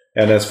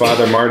 And as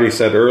Father Marty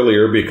said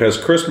earlier, because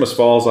Christmas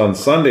falls on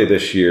Sunday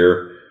this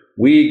year,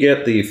 we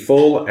get the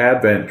full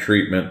Advent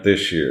treatment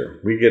this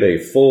year. We get a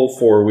full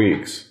 4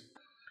 weeks.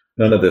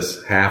 None of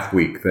this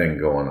half-week thing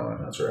going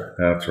on. That's right.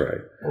 That's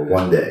right. Or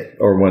one day.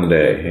 Or one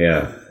day,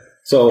 yeah.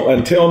 So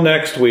until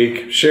next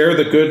week, share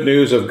the good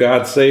news of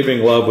God's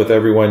saving love with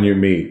everyone you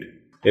meet.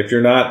 If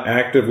you're not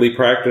actively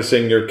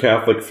practicing your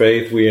Catholic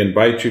faith, we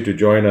invite you to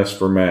join us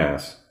for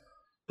Mass.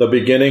 The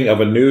beginning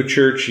of a new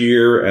church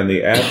year and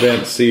the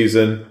Advent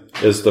season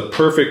is the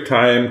perfect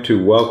time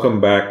to welcome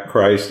back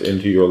Christ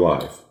into your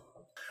life.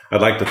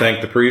 I'd like to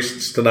thank the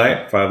priests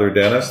tonight. Father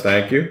Dennis,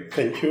 thank you.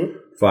 Thank you.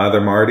 Father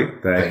Marty,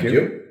 thank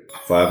you.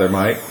 Father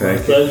Mike, thank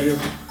you. Pleasure.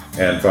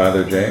 And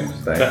Father James,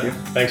 thank you.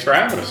 Thanks for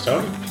having us,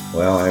 Tony.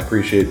 Well, I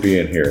appreciate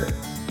being here.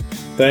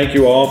 Thank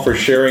you all for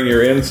sharing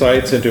your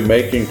insights into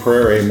making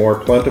prayer a more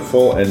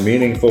plentiful and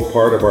meaningful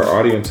part of our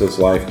audience's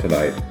life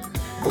tonight.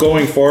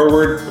 Going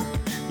forward,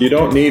 you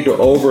don't need to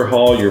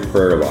overhaul your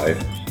prayer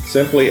life.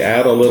 Simply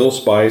add a little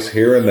spice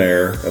here and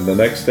there, and the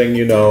next thing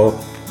you know,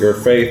 your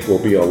faith will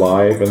be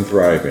alive and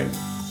thriving.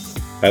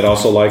 I'd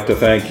also like to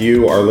thank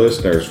you, our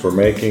listeners, for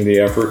making the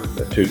effort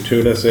to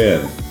tune us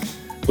in.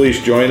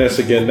 Please join us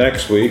again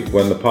next week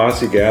when the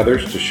Posse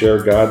gathers to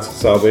share God's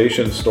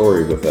salvation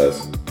story with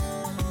us.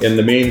 In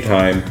the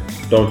meantime,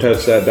 don't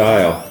touch that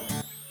dial.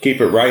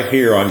 Keep it right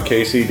here on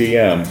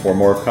KCDM for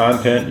more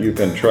content you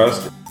can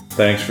trust.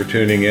 Thanks for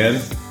tuning in,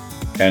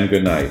 and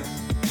good night.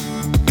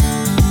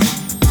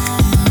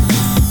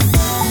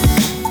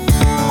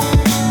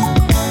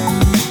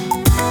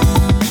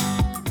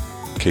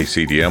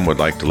 KCDM would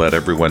like to let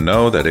everyone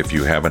know that if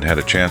you haven't had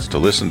a chance to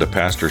listen to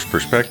Pastor's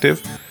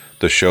Perspective,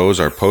 the shows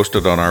are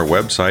posted on our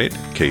website,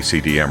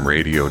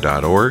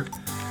 kcdmradio.org,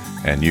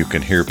 and you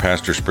can hear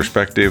Pastor's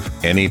Perspective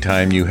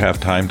anytime you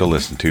have time to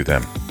listen to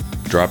them.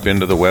 Drop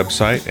into the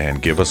website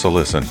and give us a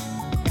listen.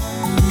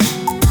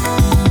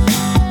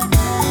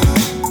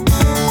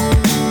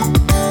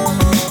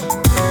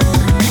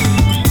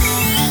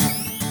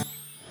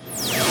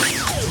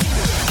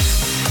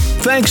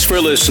 Thanks for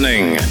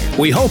listening.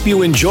 We hope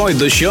you enjoyed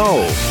the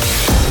show.